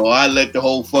listen to. Yo, I let the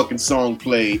whole fucking song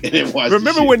play and then watch.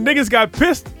 Remember when niggas got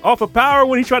pissed off of Power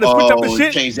when he tried to switch up the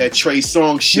shit? Change that Trey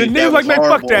Songz shit. The niggas like, man,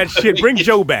 fuck that shit. Bring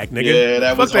Joe back, nigga. Yeah,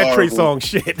 that was fuck that Trey horrible. Songz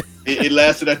shit. It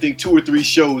lasted, I think, 2 or 3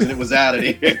 shows and it was out of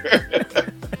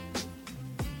there.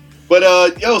 But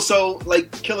so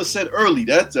like Killer said early,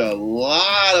 that's a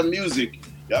lot of music.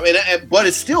 I mean, but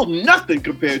it's still nothing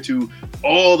compared to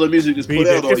all the music that's put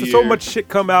out all year. There's so much shit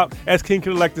come out, as King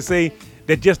Killer like to say,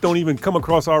 that just don't even come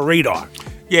across our radar.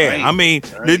 Yeah, Right. I mean,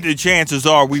 the chances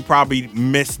are we probably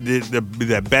missed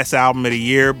the best album of the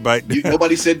year, but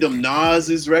Nobody said them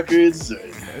Nas's records.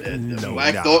 The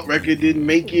Black Thought record didn't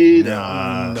make it.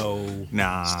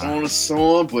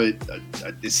 Song, but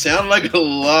it sounded like a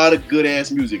lot of good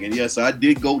ass music. And yes, I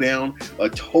did go down a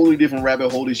totally different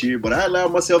rabbit hole this year, but I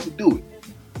allowed myself to do it.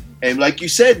 And like you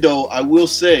said, though, I will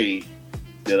say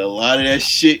that a lot of that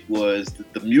shit was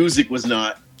the music was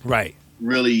not right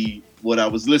really what I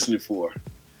was listening for.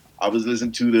 I was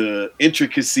listening to the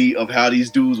intricacy of how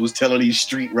these dudes was telling these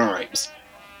street rhymes,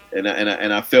 and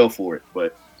I fell for it.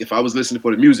 But if I was listening for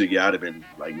the music, yeah, I'd have been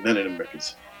like none of them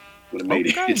records would have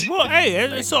made it. Well, hey,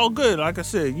 it's all good. Like I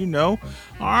said, All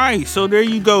right, so there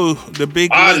you go. The big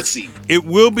Odyssey. It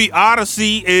will be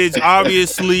Odyssey. Is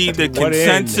obviously the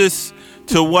consensus.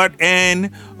 To what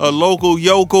end? A local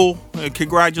yokel.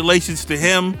 Congratulations to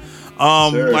him.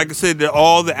 Like I said,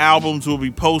 all the albums will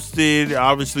be posted.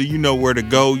 Obviously, you know where to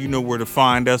go. You know where to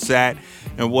find us at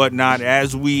and whatnot.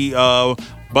 As we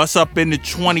bust up into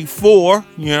 24,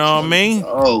 you know what I mean?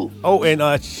 Oh,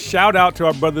 and shout out to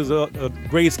our brothers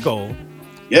Gray Skull.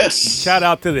 Yes. Shout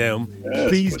out to them. Yes,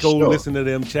 Please go sure. listen to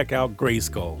them. Check out Gray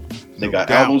Skull. They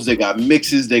got albums, they got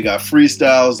mixes, they got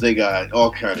freestyles, they got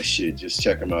all kind of shit. Just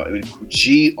check them out.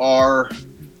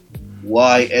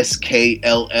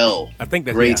 GRYSKLL. I think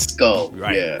that's Gray Skull.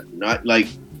 Right. Yeah, not like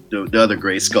the other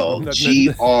Gray Skull.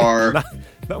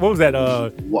 What was that?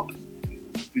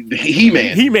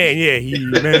 He-Man. He-Man, yeah,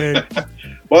 He-Man.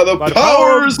 By the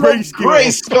powers of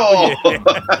Grayskull.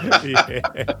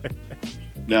 Yeah.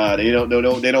 Nah, they don't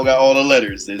got all the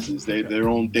letters. This is their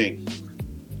own thing.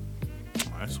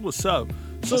 That's what's up.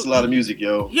 So, that's a lot of music,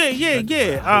 yo. Yeah. Yeah,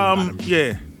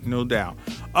 no doubt.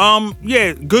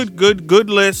 Good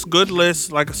list.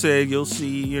 Like I said, you'll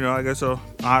see, I guess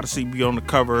Odyssey be on the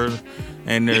cover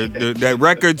and that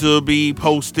records will be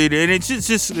posted. And it's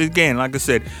just again, like I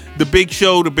said, the big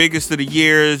show, the biggest of the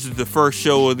year is the first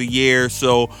show of the year.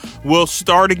 So we'll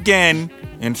start again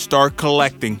and start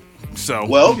collecting. So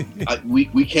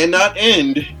we cannot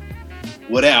end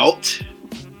without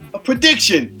a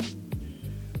prediction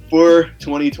for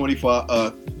 2025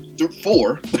 that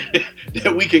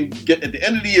we can get at the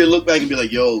end of the year, look back and be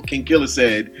like, yo, King Killer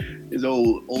said, his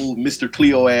old Mr.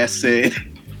 Cleo ass said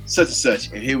such and such,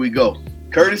 and here we go.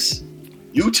 Curtis,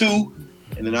 you too,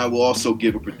 and then I will also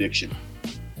give a prediction.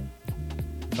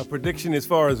 A prediction as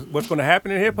far as what's going to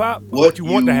happen in hip hop? What you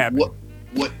want to happen?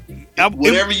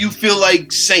 Whatever you feel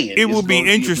like saying. It will be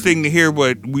interesting to hear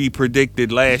what we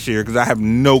predicted last year because I have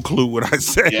no clue what I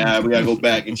said. Yeah, we gotta go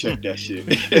back and check that shit.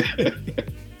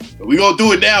 But we gonna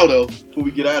do it now though before we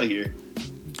get out of here.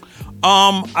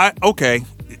 Okay.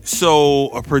 So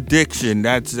a prediction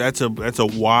that's a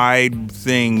wide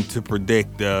thing to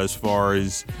predict as far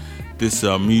as this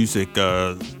music.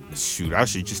 Shoot, I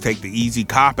should just take the easy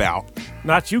cop out.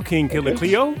 Not you, King Killer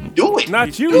Cleo. Do it.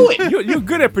 Not you. Do it. You're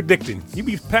good at predicting. You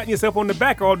be patting yourself on the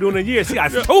back all during the year. See, I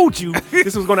told you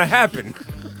this was gonna happen.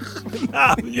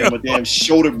 Yeah, my damn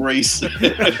shoulder brace.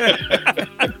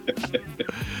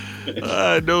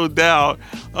 No doubt.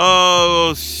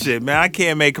 Oh shit, man! I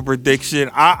can't make a prediction.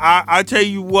 I tell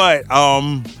you what.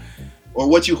 Or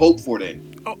what you hope for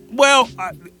then? Well,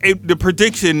 the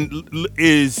prediction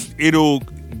is it'll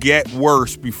get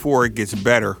worse before it gets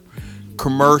better.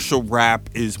 Commercial rap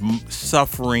is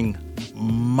suffering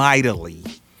mightily,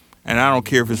 and I don't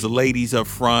care if it's the ladies up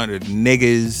front or the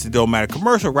niggas. It don't matter.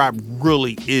 Commercial rap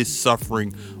really is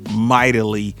suffering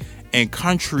mightily. And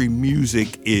country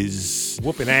music is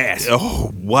whooping ass.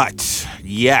 Oh, what?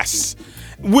 Yes.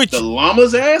 Which the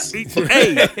llama's ass? Hey,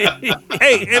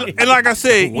 and like I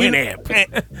said,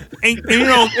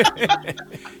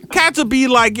 cats will be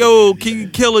like, yo, King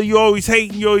Killer, you always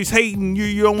hating,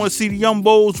 you don't want to see the Young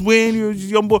Bulls win.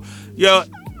 Yeah,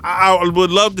 I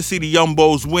would love to see the Young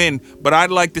Bulls win, but I'd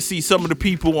like to see some of the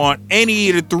people on any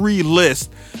of the 3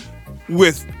 lists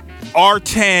with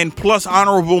R10 plus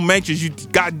honorable mentions. You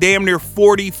got damn near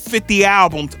 40, 50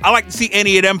 albums. I like to see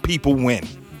any of them people win.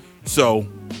 So,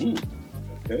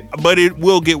 Okay. but it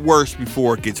will get worse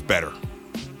before it gets better.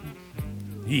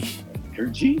 Yeesh.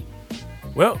 Kurt G.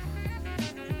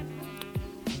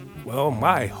 Well,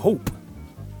 my hope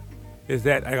is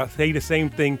that I say the same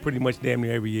thing pretty much damn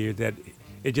near every year, that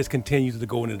it just continues to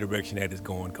go in the direction that it's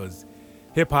going, because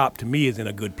hip hop to me is in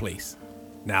a good place.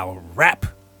 Now, rap,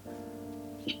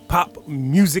 pop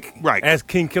music, Right. as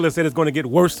King Killer said, is going to get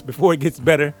worse before it gets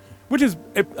better, which is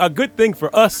a good thing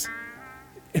for us,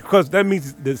 because that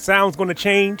means the sound's going to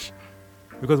change.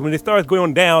 Because when it starts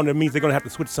going down, that means they're going to have to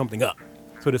switch something up.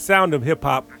 So the sound of hip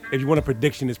hop, if you want a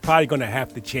prediction, is probably going to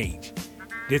have to change.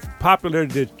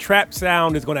 The trap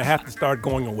sound is going to have to start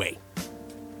going away,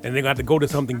 and they're going to have to go to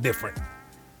something different.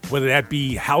 Whether that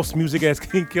be house music, as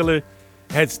King Killer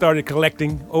had started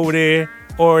collecting over there,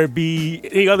 or it be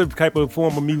any other type of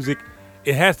form of music,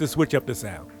 it has to switch up the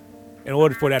sound in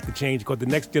order for that to change, because the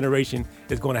next generation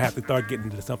is going to have to start getting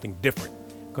into something different,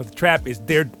 because the trap is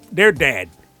their dad.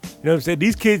 You know what I'm saying?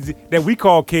 These kids that we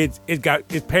call kids,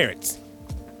 it's parents.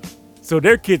 So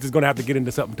their kids is going to have to get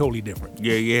into something totally different.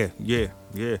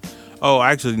 Yeah. Oh,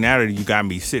 actually, now that you got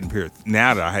me sitting here,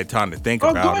 now that I had time to think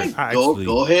about it,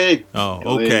 Go ahead. Oh, Go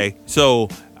okay. ahead. So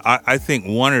I think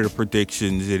one of the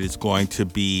predictions that it's going to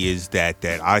be is that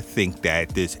I think that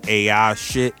this AI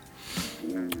shit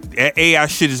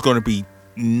is going to be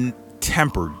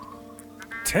tempered.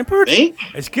 Tempered? Think?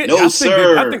 It's getting, No, I think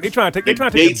sir. I think they're trying to take the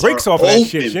gates brakes are off of that open,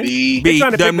 shit. B. They're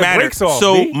trying to doesn't take the matter. brakes off.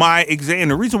 So B. my exam,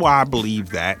 the reason why I believe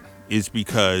that is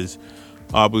because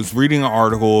I was reading an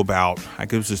article about, I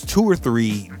guess it was 2 or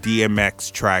 3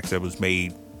 DMX tracks that was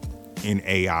made in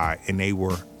AI, and they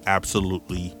were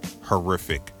absolutely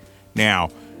horrific. Now,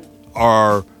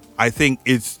 I think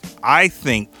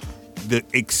the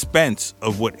expense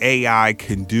of what AI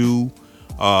can do,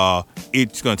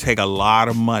 it's going to take a lot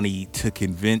of money to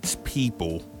convince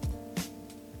people.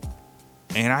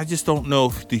 And I just don't know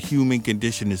if the human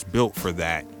condition is built for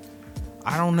that.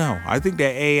 I don't know. I think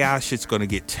that AI shit's going to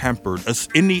get tempered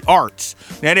in the arts.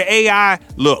 Now, the AI,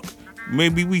 look,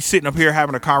 maybe we sitting up here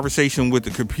having a conversation with the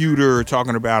computer,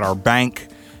 talking about our bank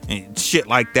and shit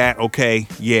like that. Okay,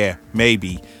 yeah,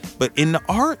 maybe. But in the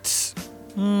arts,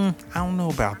 I don't know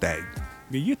about that.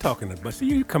 B, you're talking, but see,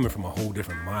 you're coming from a whole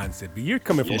different mindset, B. You're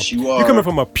coming from Yes, a, you you're are. coming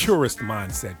from a purist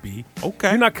mindset, B. Okay.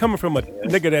 You're not coming from a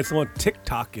nigga that's on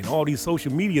TikTok and all these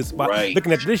social media spots Right.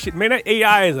 looking at this shit. Man, that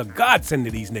AI is a godsend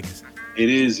to these niggas. It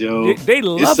is, yo. They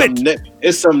love it.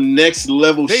 It's some next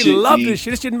level They shit. love B. this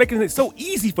shit. This shit making it so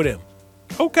easy for them.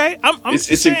 Okay, I'm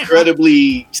It's saying-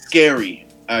 incredibly scary,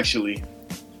 actually.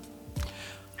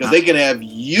 Because they can have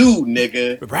you,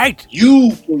 nigga, Right.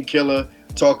 you, King Killer,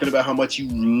 talking about how much you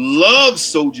love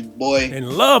Soulja Boy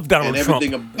And love Donald and Trump.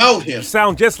 everything about him. You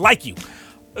sound just like you.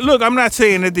 Look, I'm not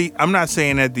saying that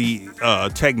the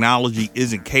technology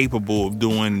isn't capable of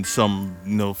doing some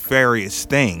nefarious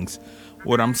things.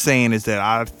 What I'm saying is that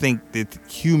I think that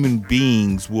human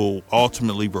beings will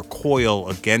ultimately recoil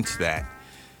against that.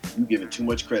 You giving too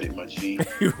much credit, my G.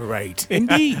 You're right.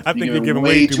 Indeed. I think You're you're giving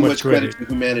way too much credit. to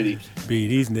humanity. B,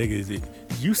 these niggas,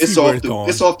 you see It's where off it's the going.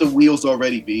 it's off the wheels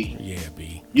already, B. Yeah,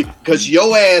 B. Because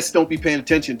your ass don't be paying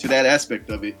attention to that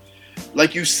aspect of it.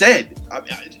 Like you said,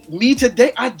 me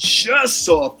today, I just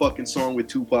saw a fucking song with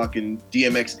Tupac and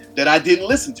DMX that I didn't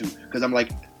listen to because I'm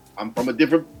like, I'm from a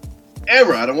different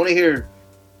era. I don't want to hear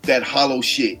that hollow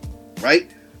shit, right?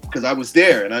 Because I was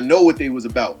there and I know what they was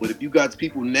about. But if you got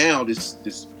people now, this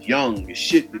young as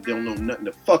shit that don't know nothing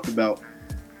to fuck about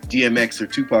DMX or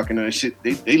Tupac and that shit,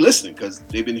 they listening because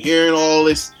they've been hearing all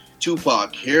this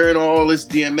Tupac, hearing all this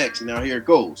DMX, and now here it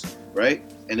goes, right?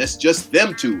 And that's just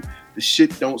them two. The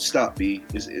shit don't stop, B.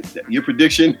 Your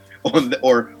prediction on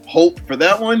or hope for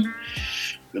that one?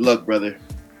 Good luck, brother.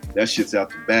 That shit's out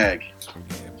the bag.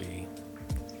 Yeah, B.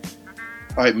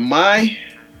 All right, my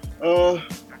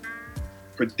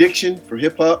prediction for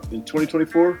hip hop in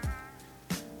 2024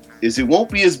 is it won't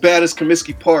be as bad as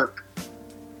Comiskey Park,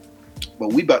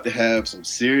 but we about to have some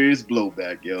serious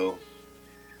blowback, yo.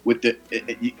 With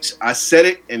I said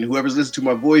it, and whoever's listening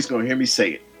to my voice gonna hear me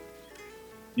say it.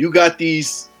 You got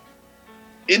these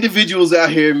individuals out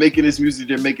here making this music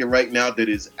they're making right now that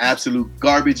is absolute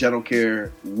garbage. I don't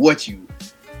care what you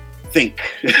think.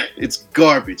 It's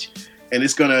garbage. And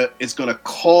it's gonna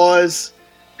cause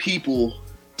people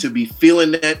to be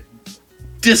feeling that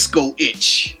disco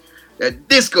itch. That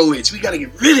disco itch. We gotta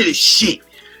get rid of this shit.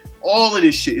 All of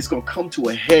this shit is gonna come to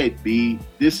a head, B.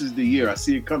 This is the year. I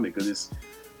see it coming because it's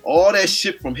all that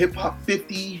shit from Hip Hop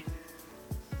 50,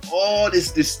 all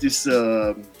this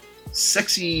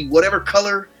sexy whatever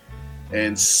color,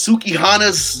 and Suki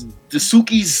Hana's, the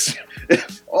Sukis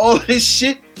all this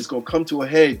shit is gonna come to a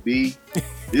head, B.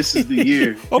 This is the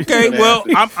year. Okay, It's gonna well,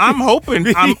 happen.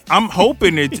 I'm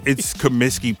hoping it's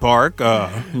Comiskey Park.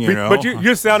 You know, But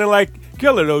you're sounding like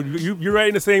Killer though. You're right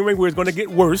in the same ring where it's going to get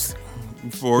worse.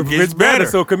 before it It's gets better.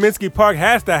 So Kaminsky Park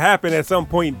has to happen at some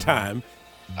point in time.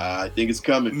 I think it's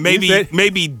coming. Maybe said-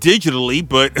 maybe digitally,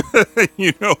 but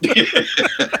you know,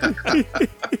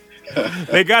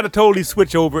 They got to totally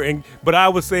switch over. But I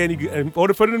was saying, in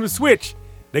order for them to switch,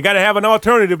 they got to have an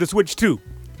alternative to switch to.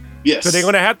 Yes. So they're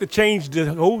going to have to change.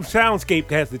 The whole soundscape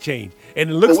has to change. And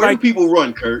it But looks where like, do people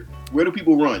run, Kurt? Where do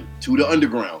people run? To the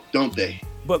underground, don't they?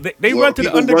 but they Well, run to the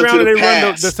people run to underground and the they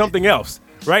run to past. something else.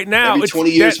 Right now, Every it's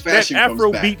 20 years, that fashion comes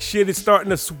Afrobeat back. shit is starting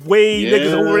to sway Yeah.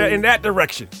 niggas over in that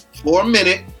direction. For a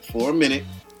minute.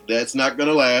 That's not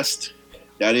gonna last.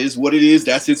 That is what it is.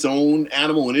 That's its own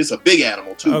animal, and it's a big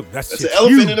animal too. Oh, that's an just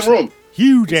elephant in huge. the room.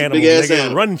 Huge It's a animal. big-ass Nigga,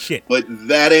 animal. run shit. But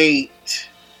that ain't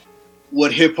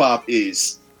what hip hop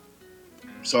is.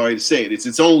 Sorry to say it. It's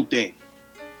its own thing.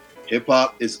 Hip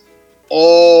hop is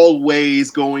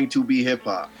always going to be hip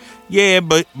hop. yeah,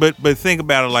 but think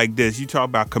about it like this. You talk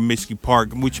about Comiskey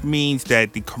Park, which means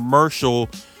that the commercial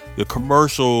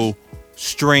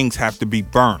strings have to be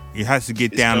burnt. It has to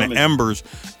get It's down coming. to embers.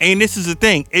 And this is the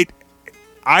thing.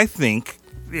 I think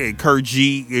Kurt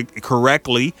G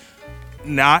correctly,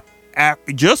 not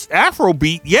just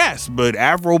Afrobeat, yes, but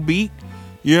Afrobeat,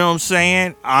 you know what I'm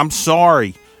saying? I'm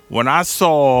sorry. When I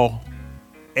saw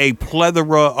a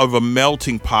plethora of a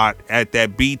melting pot at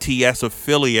that BTS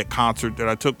affiliate concert that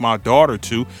I took my daughter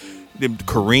to, the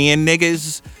Korean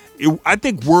niggas, I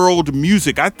think world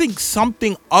music, I think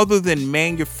something other than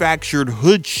manufactured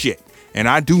hood shit, and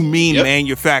I do mean Yep.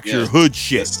 manufactured Yes. hood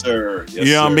shit. Yes, sir. Yes,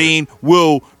 You know what I sir. mean?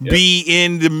 Will Yep. be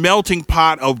in the melting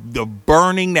pot of the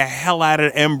burning the hell out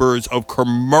of embers of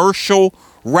commercial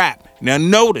rap. Now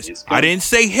notice, It's I coming. didn't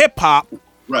say hip hop.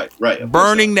 Right. Of course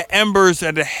Burning the embers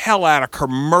of the hell out of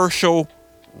commercial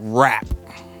rap.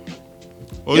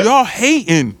 Well, Yep. y'all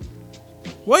hating.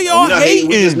 What not. y'all We're not hating.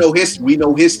 We just hating? know history. We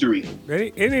know history.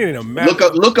 It ain't a matter.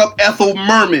 Look up Ethel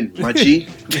Merman, my G.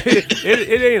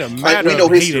 it ain't a matter we know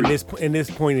of hate history. in this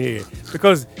point here,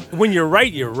 because when you're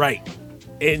right,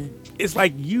 and it's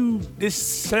like this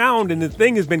sound and the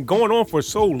thing has been going on for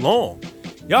so long.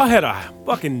 Y'all had a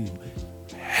fucking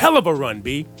hell of a run,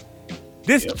 B.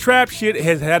 This Yep. trap shit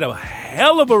has had a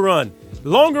hell of a run,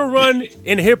 longer run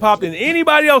in hip hop than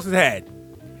anybody else has had.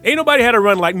 Ain't nobody had a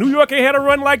run like New York ain't had a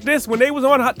run like this when they was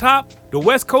on top. The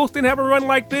West Coast didn't have a run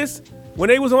like this when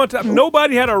they was on top.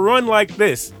 Nobody had a run like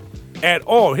this at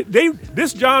all.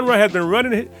 This genre has been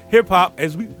running hip hop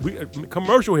as we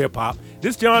commercial hip hop.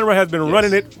 This genre has been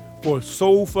running it for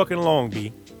so fucking long,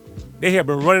 B. They have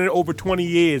been running it over 20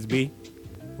 years, B.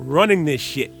 Running this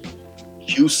shit.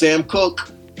 Q Sam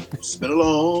Cooke. It's been a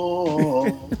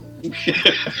long.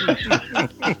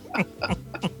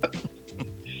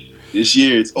 This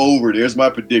year it's over. There's my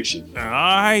prediction. All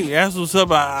right, that's what's up.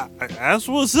 That's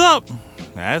what's up.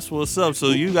 That's what's up. So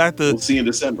you got We'll the see in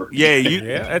December. yeah. You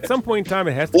Yeah, at some point in time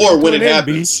it has to Or come when to an it end,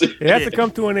 B. happens. It has to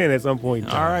come to an end at some point in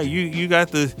all time. right. You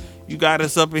got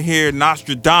us up in here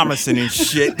Nostradamus and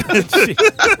shit.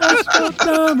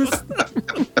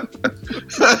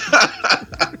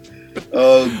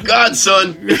 Oh God,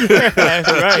 son.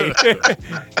 That's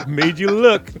right. Made you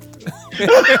look.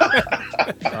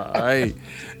 All right.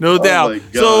 No doubt. my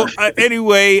So God.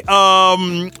 anyway,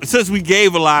 since we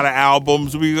gave a lot of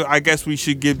albums, I guess we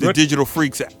should give the What? Digital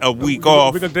Freaks a week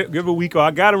off. We're gonna give a week off.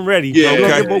 I got them ready. Yeah, We're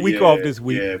gonna okay. give 'em a week off this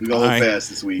week. Yeah, we're gonna All hold right. fast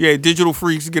this week. Yeah, Digital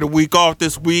Freaks get a week off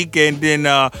this week, and then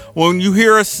when you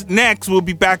hear us next, we'll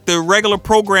be back to regular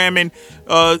programming.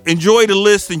 Enjoy the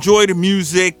list, enjoy the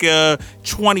music.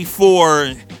 24,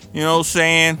 you know what I'm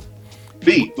saying?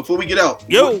 B, before we get out,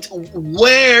 Yo.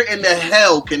 where in the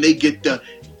hell can they get the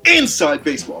inside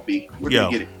baseball, B? Where can Yo,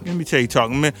 they get it? let me tell you,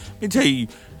 let me tell you,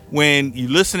 when you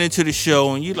listening to the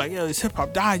show and you like, yo, it's Hip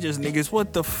Hop Digest, niggas,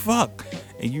 what the fuck?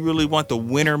 And you really want the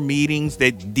winter meetings,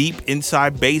 that deep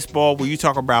inside baseball where you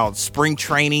talk about spring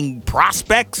training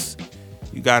prospects,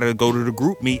 you gotta go to the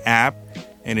GroupMe app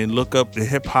and then look up the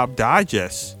Hip Hop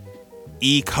Digest.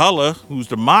 E Color, who's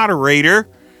the moderator,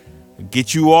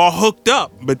 get you all hooked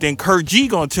up. But then Kurt G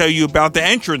gonna tell you about the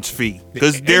entrance fee,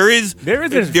 because there is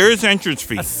entrance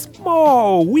fee. A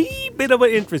small, wee bit of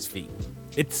an interest fee.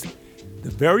 It's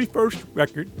the very first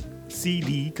record,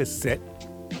 CD, cassette,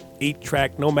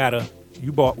 8-track, no matter,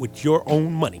 you bought with your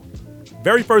own money.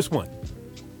 Very first one.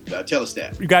 Tell us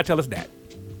that. You gotta tell us that.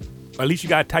 Or at least you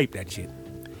gotta type that shit.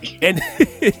 And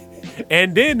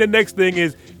and then the next thing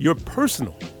is your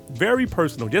personal, very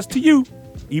personal, just to you.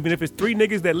 Even if it's 3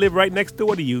 niggas that live right next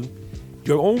door to you,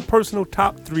 your own personal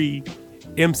top 3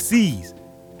 MCs.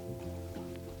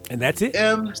 And that's it.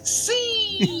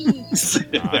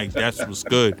 MCs. All right, that's what's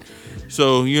good.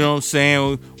 So, you know what I'm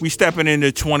saying? We stepping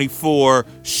into 24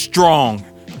 strong.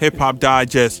 Hip Hop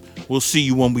Digest. We'll see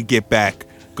you when we get back.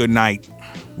 Good night.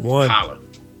 One. Holla.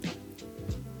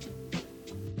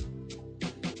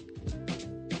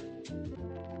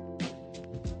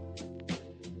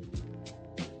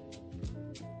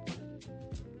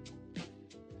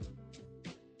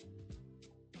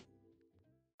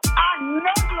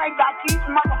 I got these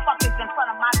motherfuckers in front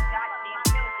of my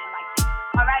goddamn building like this.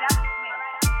 Alright, I just made a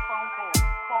phone call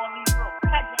for all these little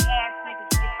peasant ass niggas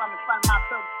get from in front of my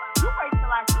building. You wait till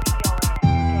I see your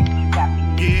ass.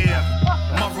 Yeah,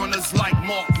 my runners like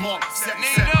Mark, set,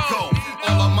 go.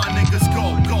 All of my niggas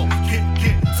go, get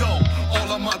dough.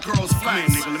 All of my girls flash,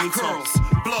 curls,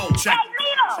 blow. Check.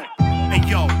 Hey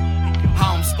yo,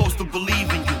 how I'm supposed to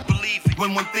believe in you?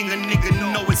 When one thing a nigga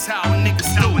know is how a nigga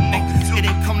do it. It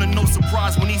ain't come to no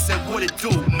surprise when he said what it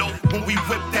do. When we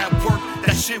whip that work,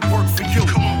 that shit work for you.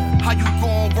 How you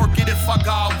gon' work it if I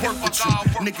gotta work with you?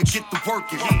 Nigga, get the work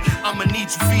in. I'ma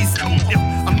need you feasible. If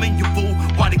I'm in your boo,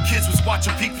 while the kids was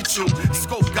watching Pikachu.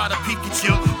 Scope got a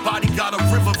Pikachu, body got a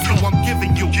river view. I'm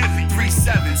giving you 3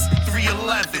 7s,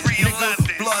 311. Nigga,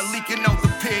 blood leaking out the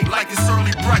pig like it's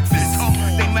early breakfast.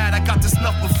 They mad I got this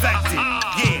snuff perfected.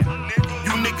 Yeah,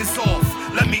 you niggas off.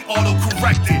 Let me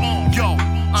auto-correct it. Yo,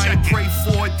 I ain't pray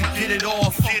for it to get it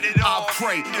off. I'll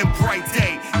pray in bright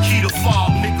day. Key to fall,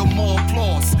 nigga, more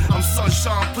applause. I'm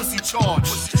sunshine, pussy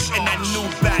charged. And that new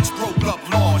batch broke up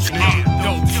large, nigga.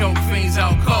 Dope choke fiends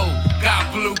out cold.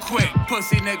 Got blue quick.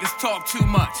 Pussy niggas talk too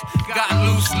much. Got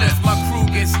loose lips. My crew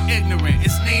gets ignorant.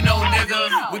 It's Nino,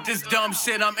 nigga. With this dumb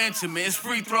shit, I'm intimate. It's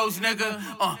free throws, nigga.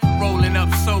 Rolling up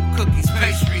soap cookies,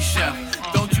 pastry chef.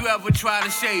 Don't you ever try to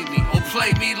shade me or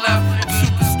play me left. I'm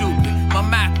super stupid. My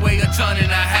Mac weigh a ton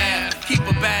and a half. Keep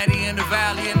a baddie in the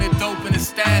valley and the dope in the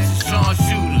stash. It's Sean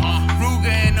Shooter. Ruger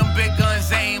and them big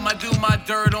guns aim. I do my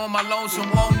dirt on my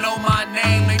lonesome, won't know my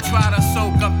name. They try to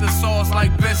soak up the sauce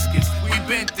like biscuits. We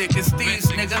been thick as thieves,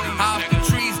 nigga. Hop the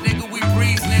trees, nigga. We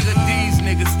breeze, nigga. These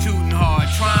niggas tootin' hard.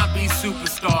 Try and be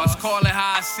superstars. Call it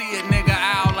how I see it, nigga.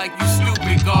 Out like you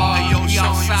stupid guard. We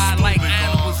outside like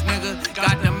animals, nigga.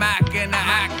 Got the Mac and the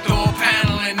Actor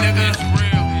paneling, nigga.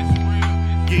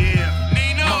 Yeah,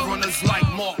 my runners like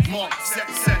Mark, set,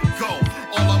 go.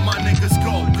 All of my niggas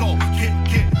go, get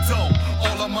dough.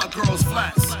 All of my girls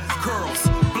flats, curls,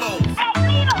 blow.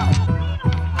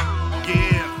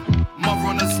 Yeah, my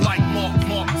runners like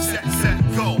Mark, set,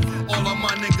 go. All of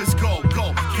my niggas go,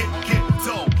 get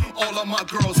dough. All of my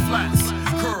girls flats,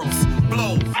 curls,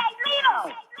 blow.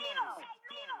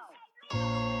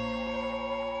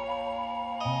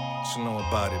 What you know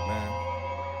about it, man?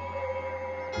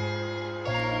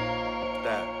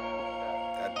 That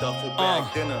duffel bag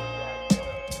dinner.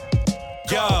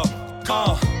 Yo,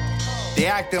 they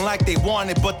acting like they want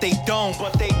it, but they don't.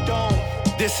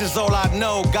 This is all I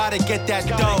know, gotta get that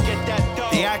dough.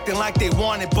 They acting like they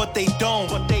want it, but they don't.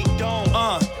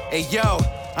 Hey yo,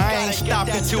 I ain't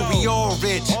stopping till we all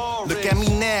rich. Look at me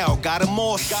now, got 'em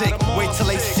all sick. Wait till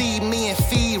they see me and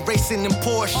Fee racing in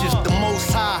Porsches. The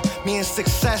most high, me and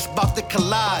success about to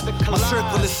collide. My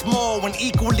circle is small when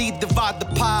equally divide the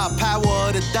pie. Power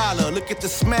of the dollar, look at the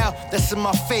smile that's in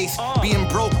my face. Being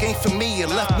broke ain't for me, it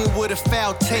left me with a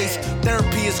foul taste.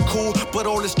 Therapy is cool, but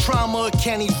all this trauma I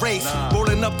can't erase.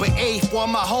 Rolling up an eighth while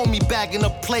my homie bagging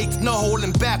up plates. No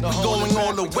holding back, we going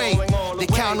all the way. They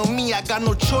count on me, I got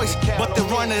no choice but to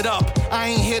run it up. I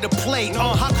ain't here to play,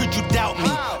 how could you doubt me?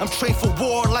 I'm trained for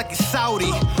war like a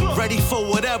Saudi. Ready for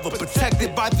whatever,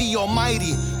 protected by the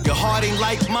Almighty. Your heart ain't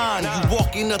like mine, you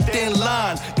walking a thin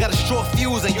line. Got a short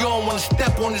fuse and you don't wanna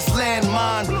step on this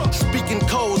landmine. Speaking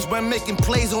codes when making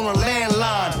plays on a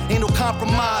landline. Ain't no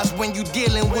compromise when you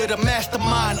dealing with a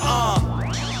mastermind,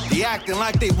 They acting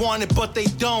like they want it, but they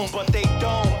don't.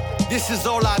 This is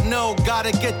all I know,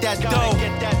 gotta get that dough.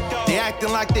 They acting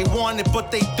like they want it,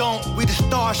 but they don't. We the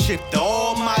starship, the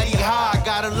almighty high,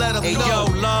 gotta let them know. Yo,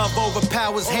 love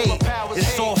overpowers hate.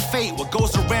 It's all fate, what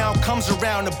goes around comes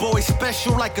around. The boy's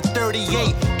special like a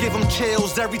 38. Give him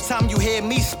chills every time you hear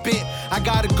me spit. I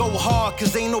gotta go hard,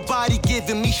 cause ain't nobody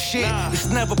giving me shit. It's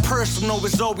never personal,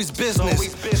 it's always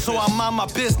business. So I mind my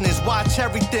business, watch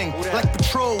everything. Like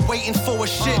patrol waiting for a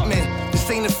shipment. This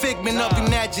ain't a figment of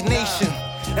imagination.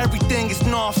 Everything is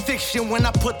non-fiction when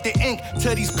I put the ink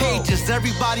to these pages.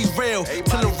 Everybody real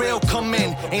till the real come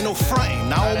in. Ain't no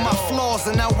frontin'. I own my flaws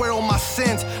and I wear all my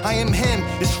sins. I am him.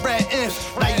 It's Red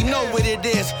Inf. Now you know what it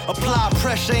is. Apply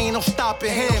pressure. Ain't no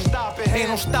stopping him. Ain't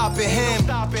no stopping him.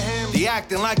 They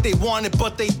acting like they want it,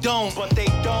 but they don't.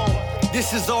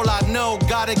 This is all I know,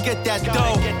 gotta get that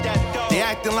dough. They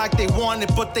acting like they want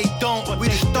it, but they don't. We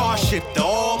the starship, the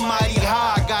almighty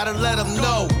high, gotta let them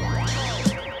know.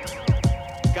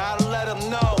 Gotta let them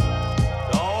know.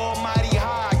 The almighty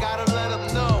high, gotta let them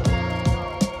know.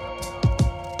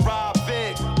 Rob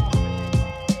Vic.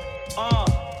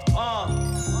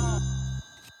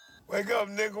 Wake up,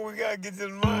 nigga, we gotta get this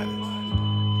money.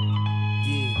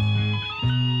 Yeah.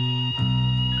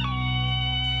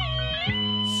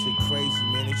 Shit crazy,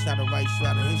 man. They try to write you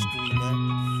out of history, man.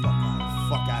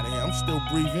 Fuck out of here. I'm still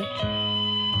breathing. You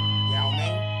know what I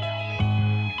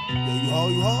mean? Yo,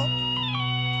 you haul?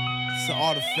 It's an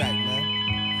artifact, man.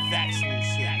 Factual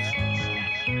shit,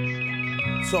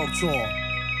 man. Talk to him.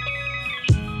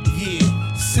 Yeah,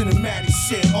 cinematic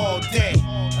shit all day.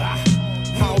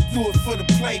 I don't do it for the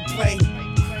play.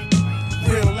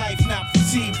 Real life, not for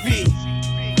TV.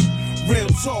 Real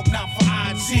talk, not for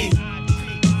IG.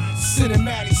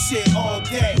 Cinematic shit all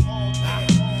day.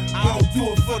 I don't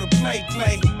do it for the play.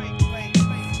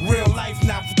 Real life,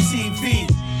 not for TV.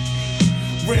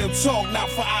 Real talk, not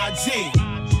for IG.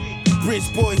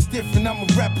 Bridge boys different, I'm a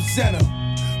representative.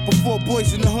 Before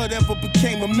Boys in the Hood ever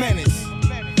became a menace.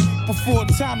 Before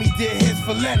Tommy did his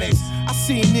for Lennox, I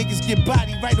seen niggas get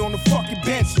bodied right on the fucking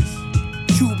benches.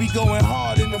 QB going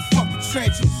hard in the fucking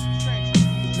trenches.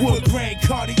 Wood grain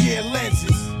Cartier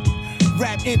lenses.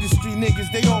 Rap industry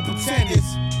niggas, they all pretenders.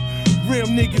 Real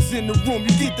niggas in the room,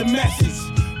 you get the message.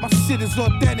 My shit is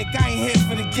authentic, I ain't here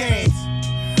for the games.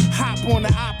 Hop on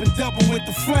the op and double with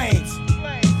the flames.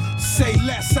 Say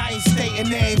less, I ain't stating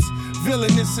names.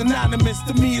 Villain is synonymous,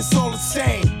 to me it's all the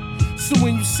same. So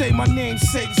when you say my name,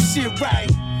 say the shit right.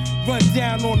 Run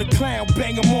down on the clown,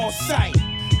 bang him on sight.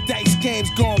 Dice games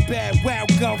gone bad, wild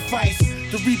gunfights.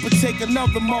 The Reaper take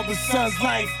another mother's son's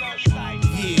life.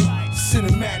 Yeah,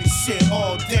 cinematic shit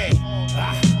all day.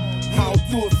 I don't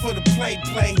do it for the play.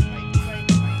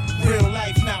 Real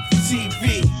life, not for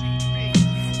TV.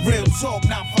 Real talk,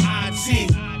 not for IG.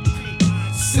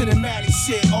 Cinematic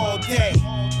shit all day.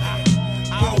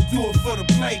 I don't do it for the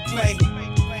play.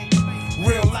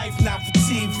 Real life, not for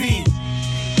TV.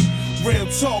 Real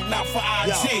talk, not for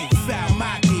IG.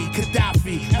 Falmaki,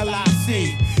 Gaddafi,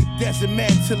 LIC. Desert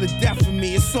man till the death of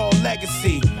me, it's all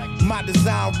legacy. My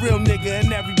design, real nigga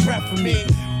in every breath of me.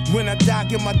 When I die,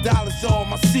 get my dollars to all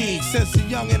my seeds. Since a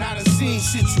youngin', I done seen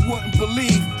shit you wouldn't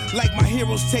believe. Like my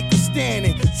heroes take a stand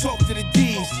and talk to the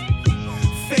D's.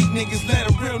 Fake niggas let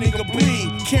a real nigga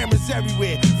bleed. Cameras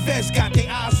everywhere, feds got their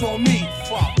eyes on me.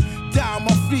 Fuck, die on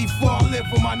my feet before I live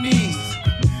on my knees.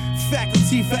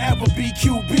 Faculty forever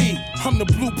BQB. I'm the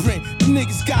blueprint, the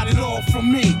niggas got it all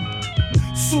from me.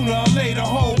 Sooner or later, the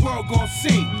whole world gon'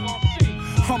 see.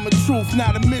 I'm a truth,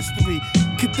 not a mystery.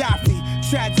 Gaddafi,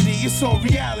 tragedy, it's all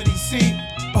reality, see.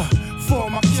 Four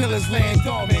of my killers laying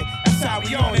dormant, that's how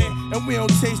we own it. And we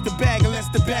don't chase the bag unless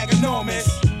the bag enormous.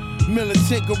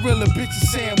 Militant gorilla bitches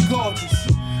say I'm gorgeous.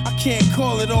 I can't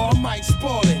call it all, I might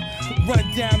spoil it.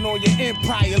 Run down on your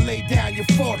empire, lay down your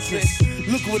fortress.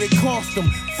 Look what it cost them,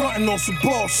 frontin' on some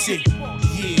bullshit.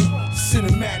 Yeah,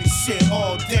 cinematic shit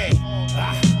all day.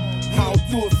 I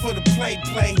don't do it for the play.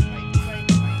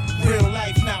 Real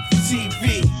life, not for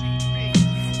TV.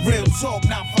 Real talk,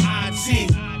 not for IG.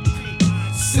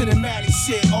 Cinematic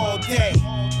shit all day.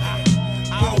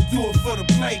 I don't do it for the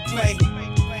play.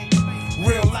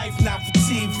 Real life, not for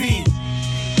TV.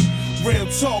 Real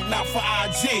talk, not for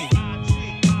IG.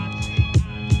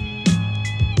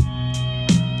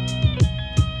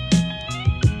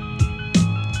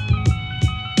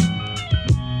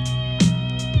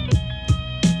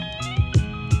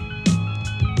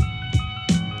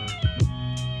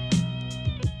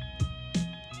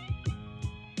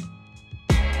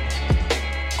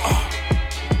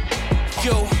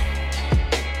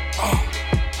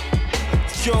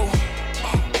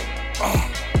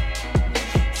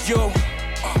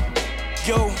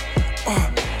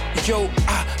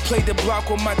 Played the block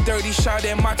with my dirty shot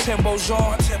and my Timbo's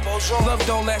on. Love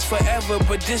don't last forever,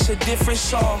 but this a different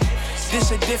song.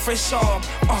 This a different song.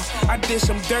 I did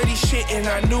some dirty shit and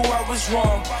I knew I was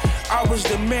wrong. I was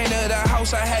the man of the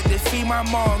house, I had to feed my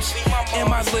moms and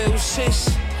my little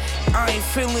sis. I ain't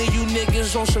feeling you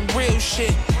niggas on some real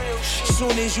shit.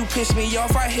 Soon as you piss me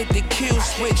off, I hit the kill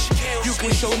switch. You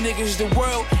can show niggas the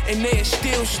world and they'll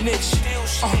still snitch.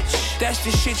 That's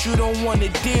the shit you don't wanna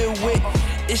deal with.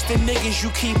 It's the niggas you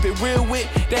keep it real with.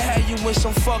 They had you in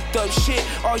some fucked up shit.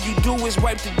 All you do is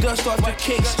wipe the dust off the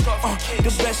kicks.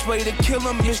 The best way to kill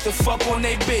them is to fuck on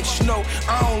they bitch. No,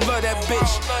 I don't love that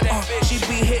bitch. She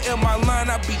be hitting my line,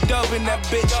 I be dubbing that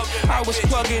bitch. I was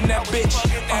plugging that bitch.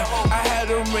 I had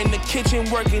her in the kitchen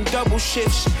working double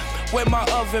shifts with my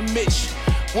oven Mitch.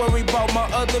 Worry about my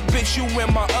other bitch, you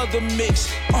in my other mix.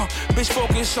 Bitch,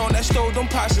 focus on that stove, them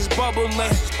pots is bubbling.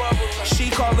 She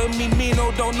calling me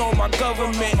Nino, don't know my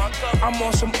government. I'm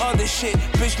on some other shit.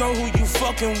 Bitch, know who you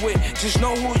fucking with. Just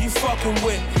know who you fucking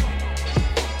with.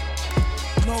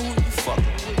 Know who you fucking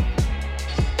with.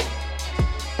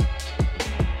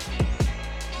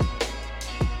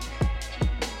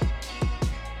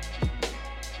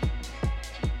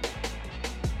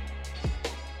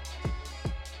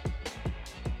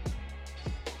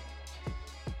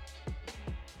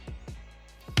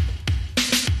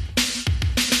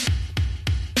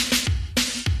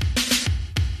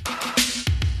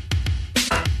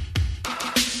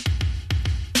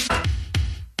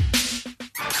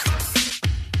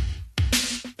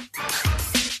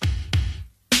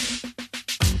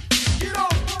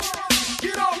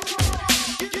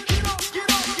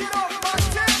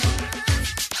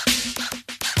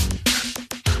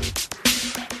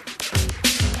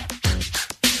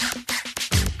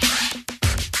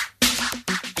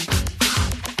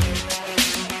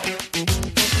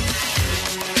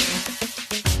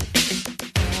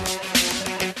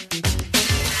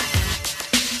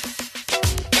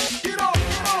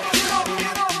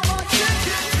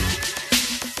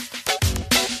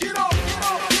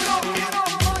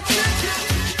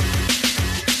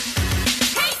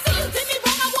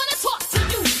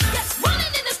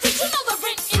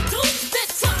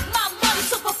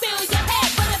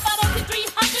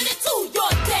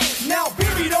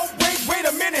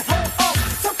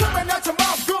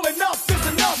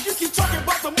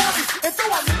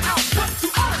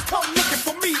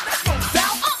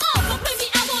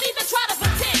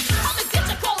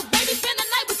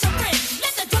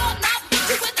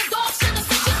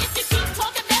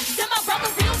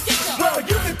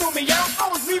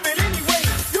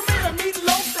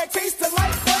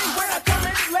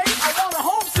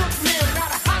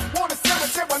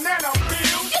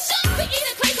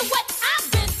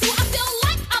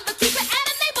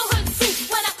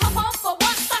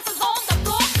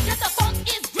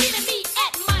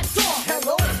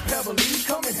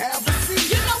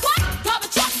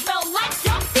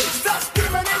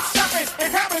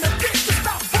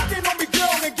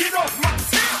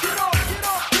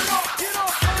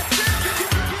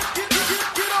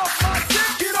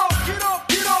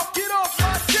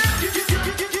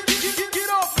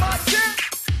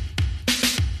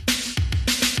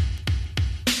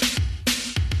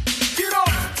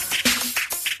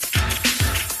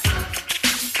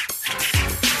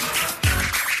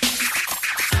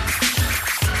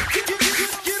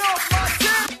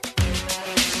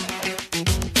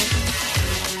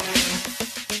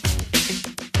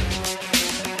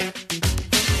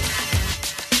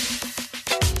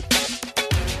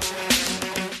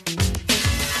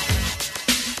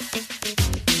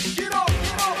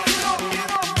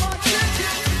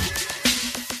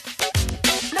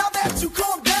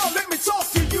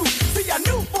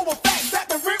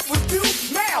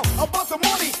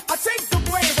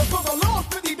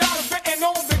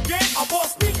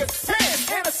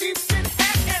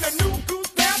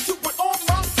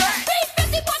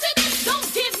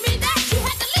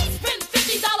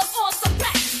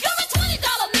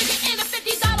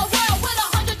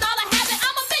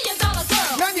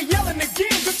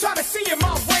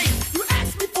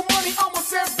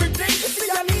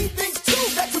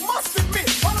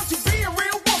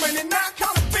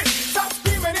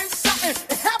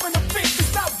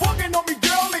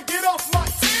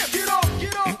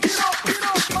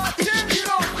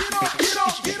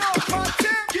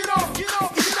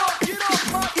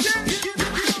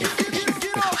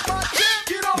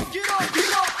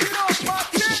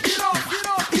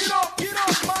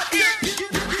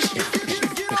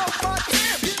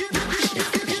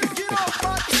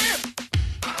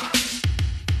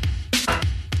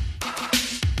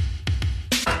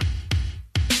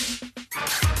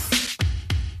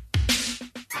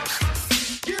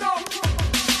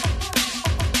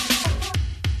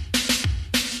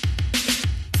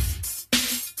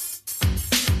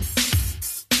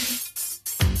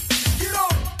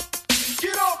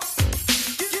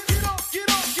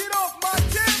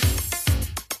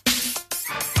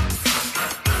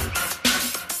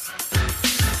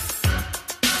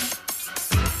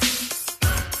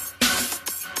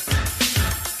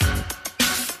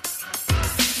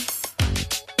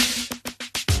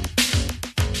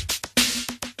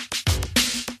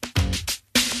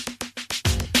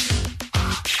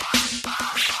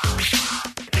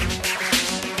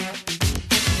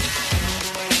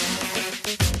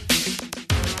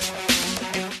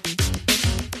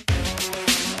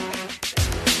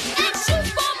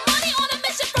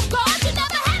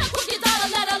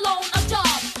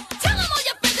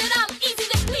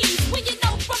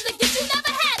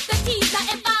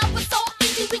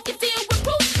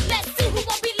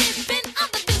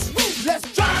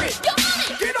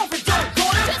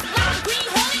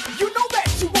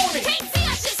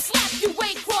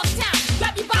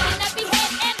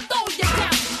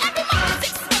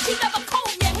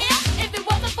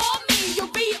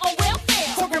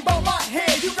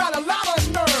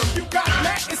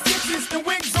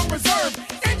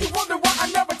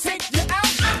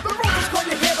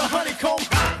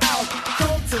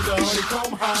 the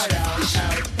honeycomb hideout.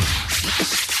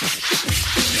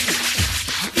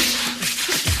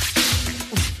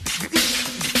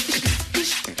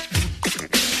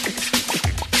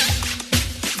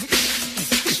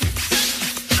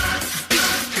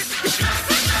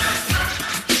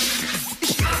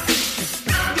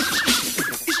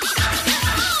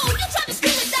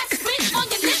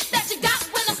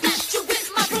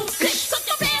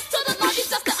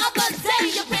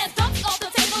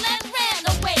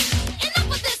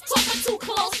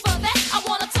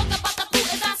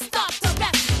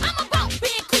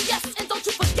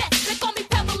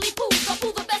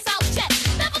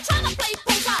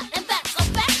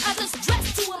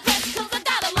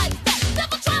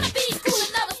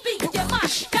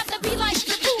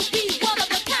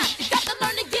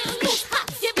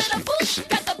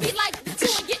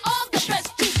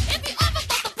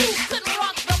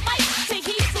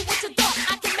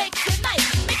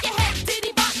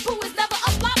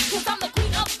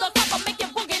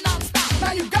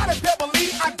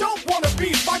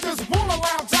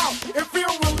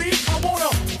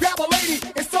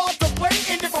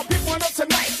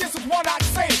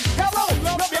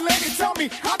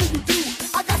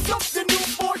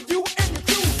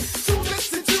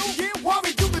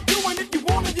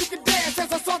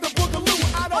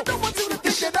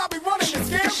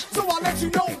 You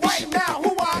know right now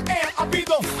who I am. I be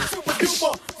the super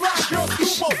duper fly girl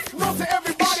super. No to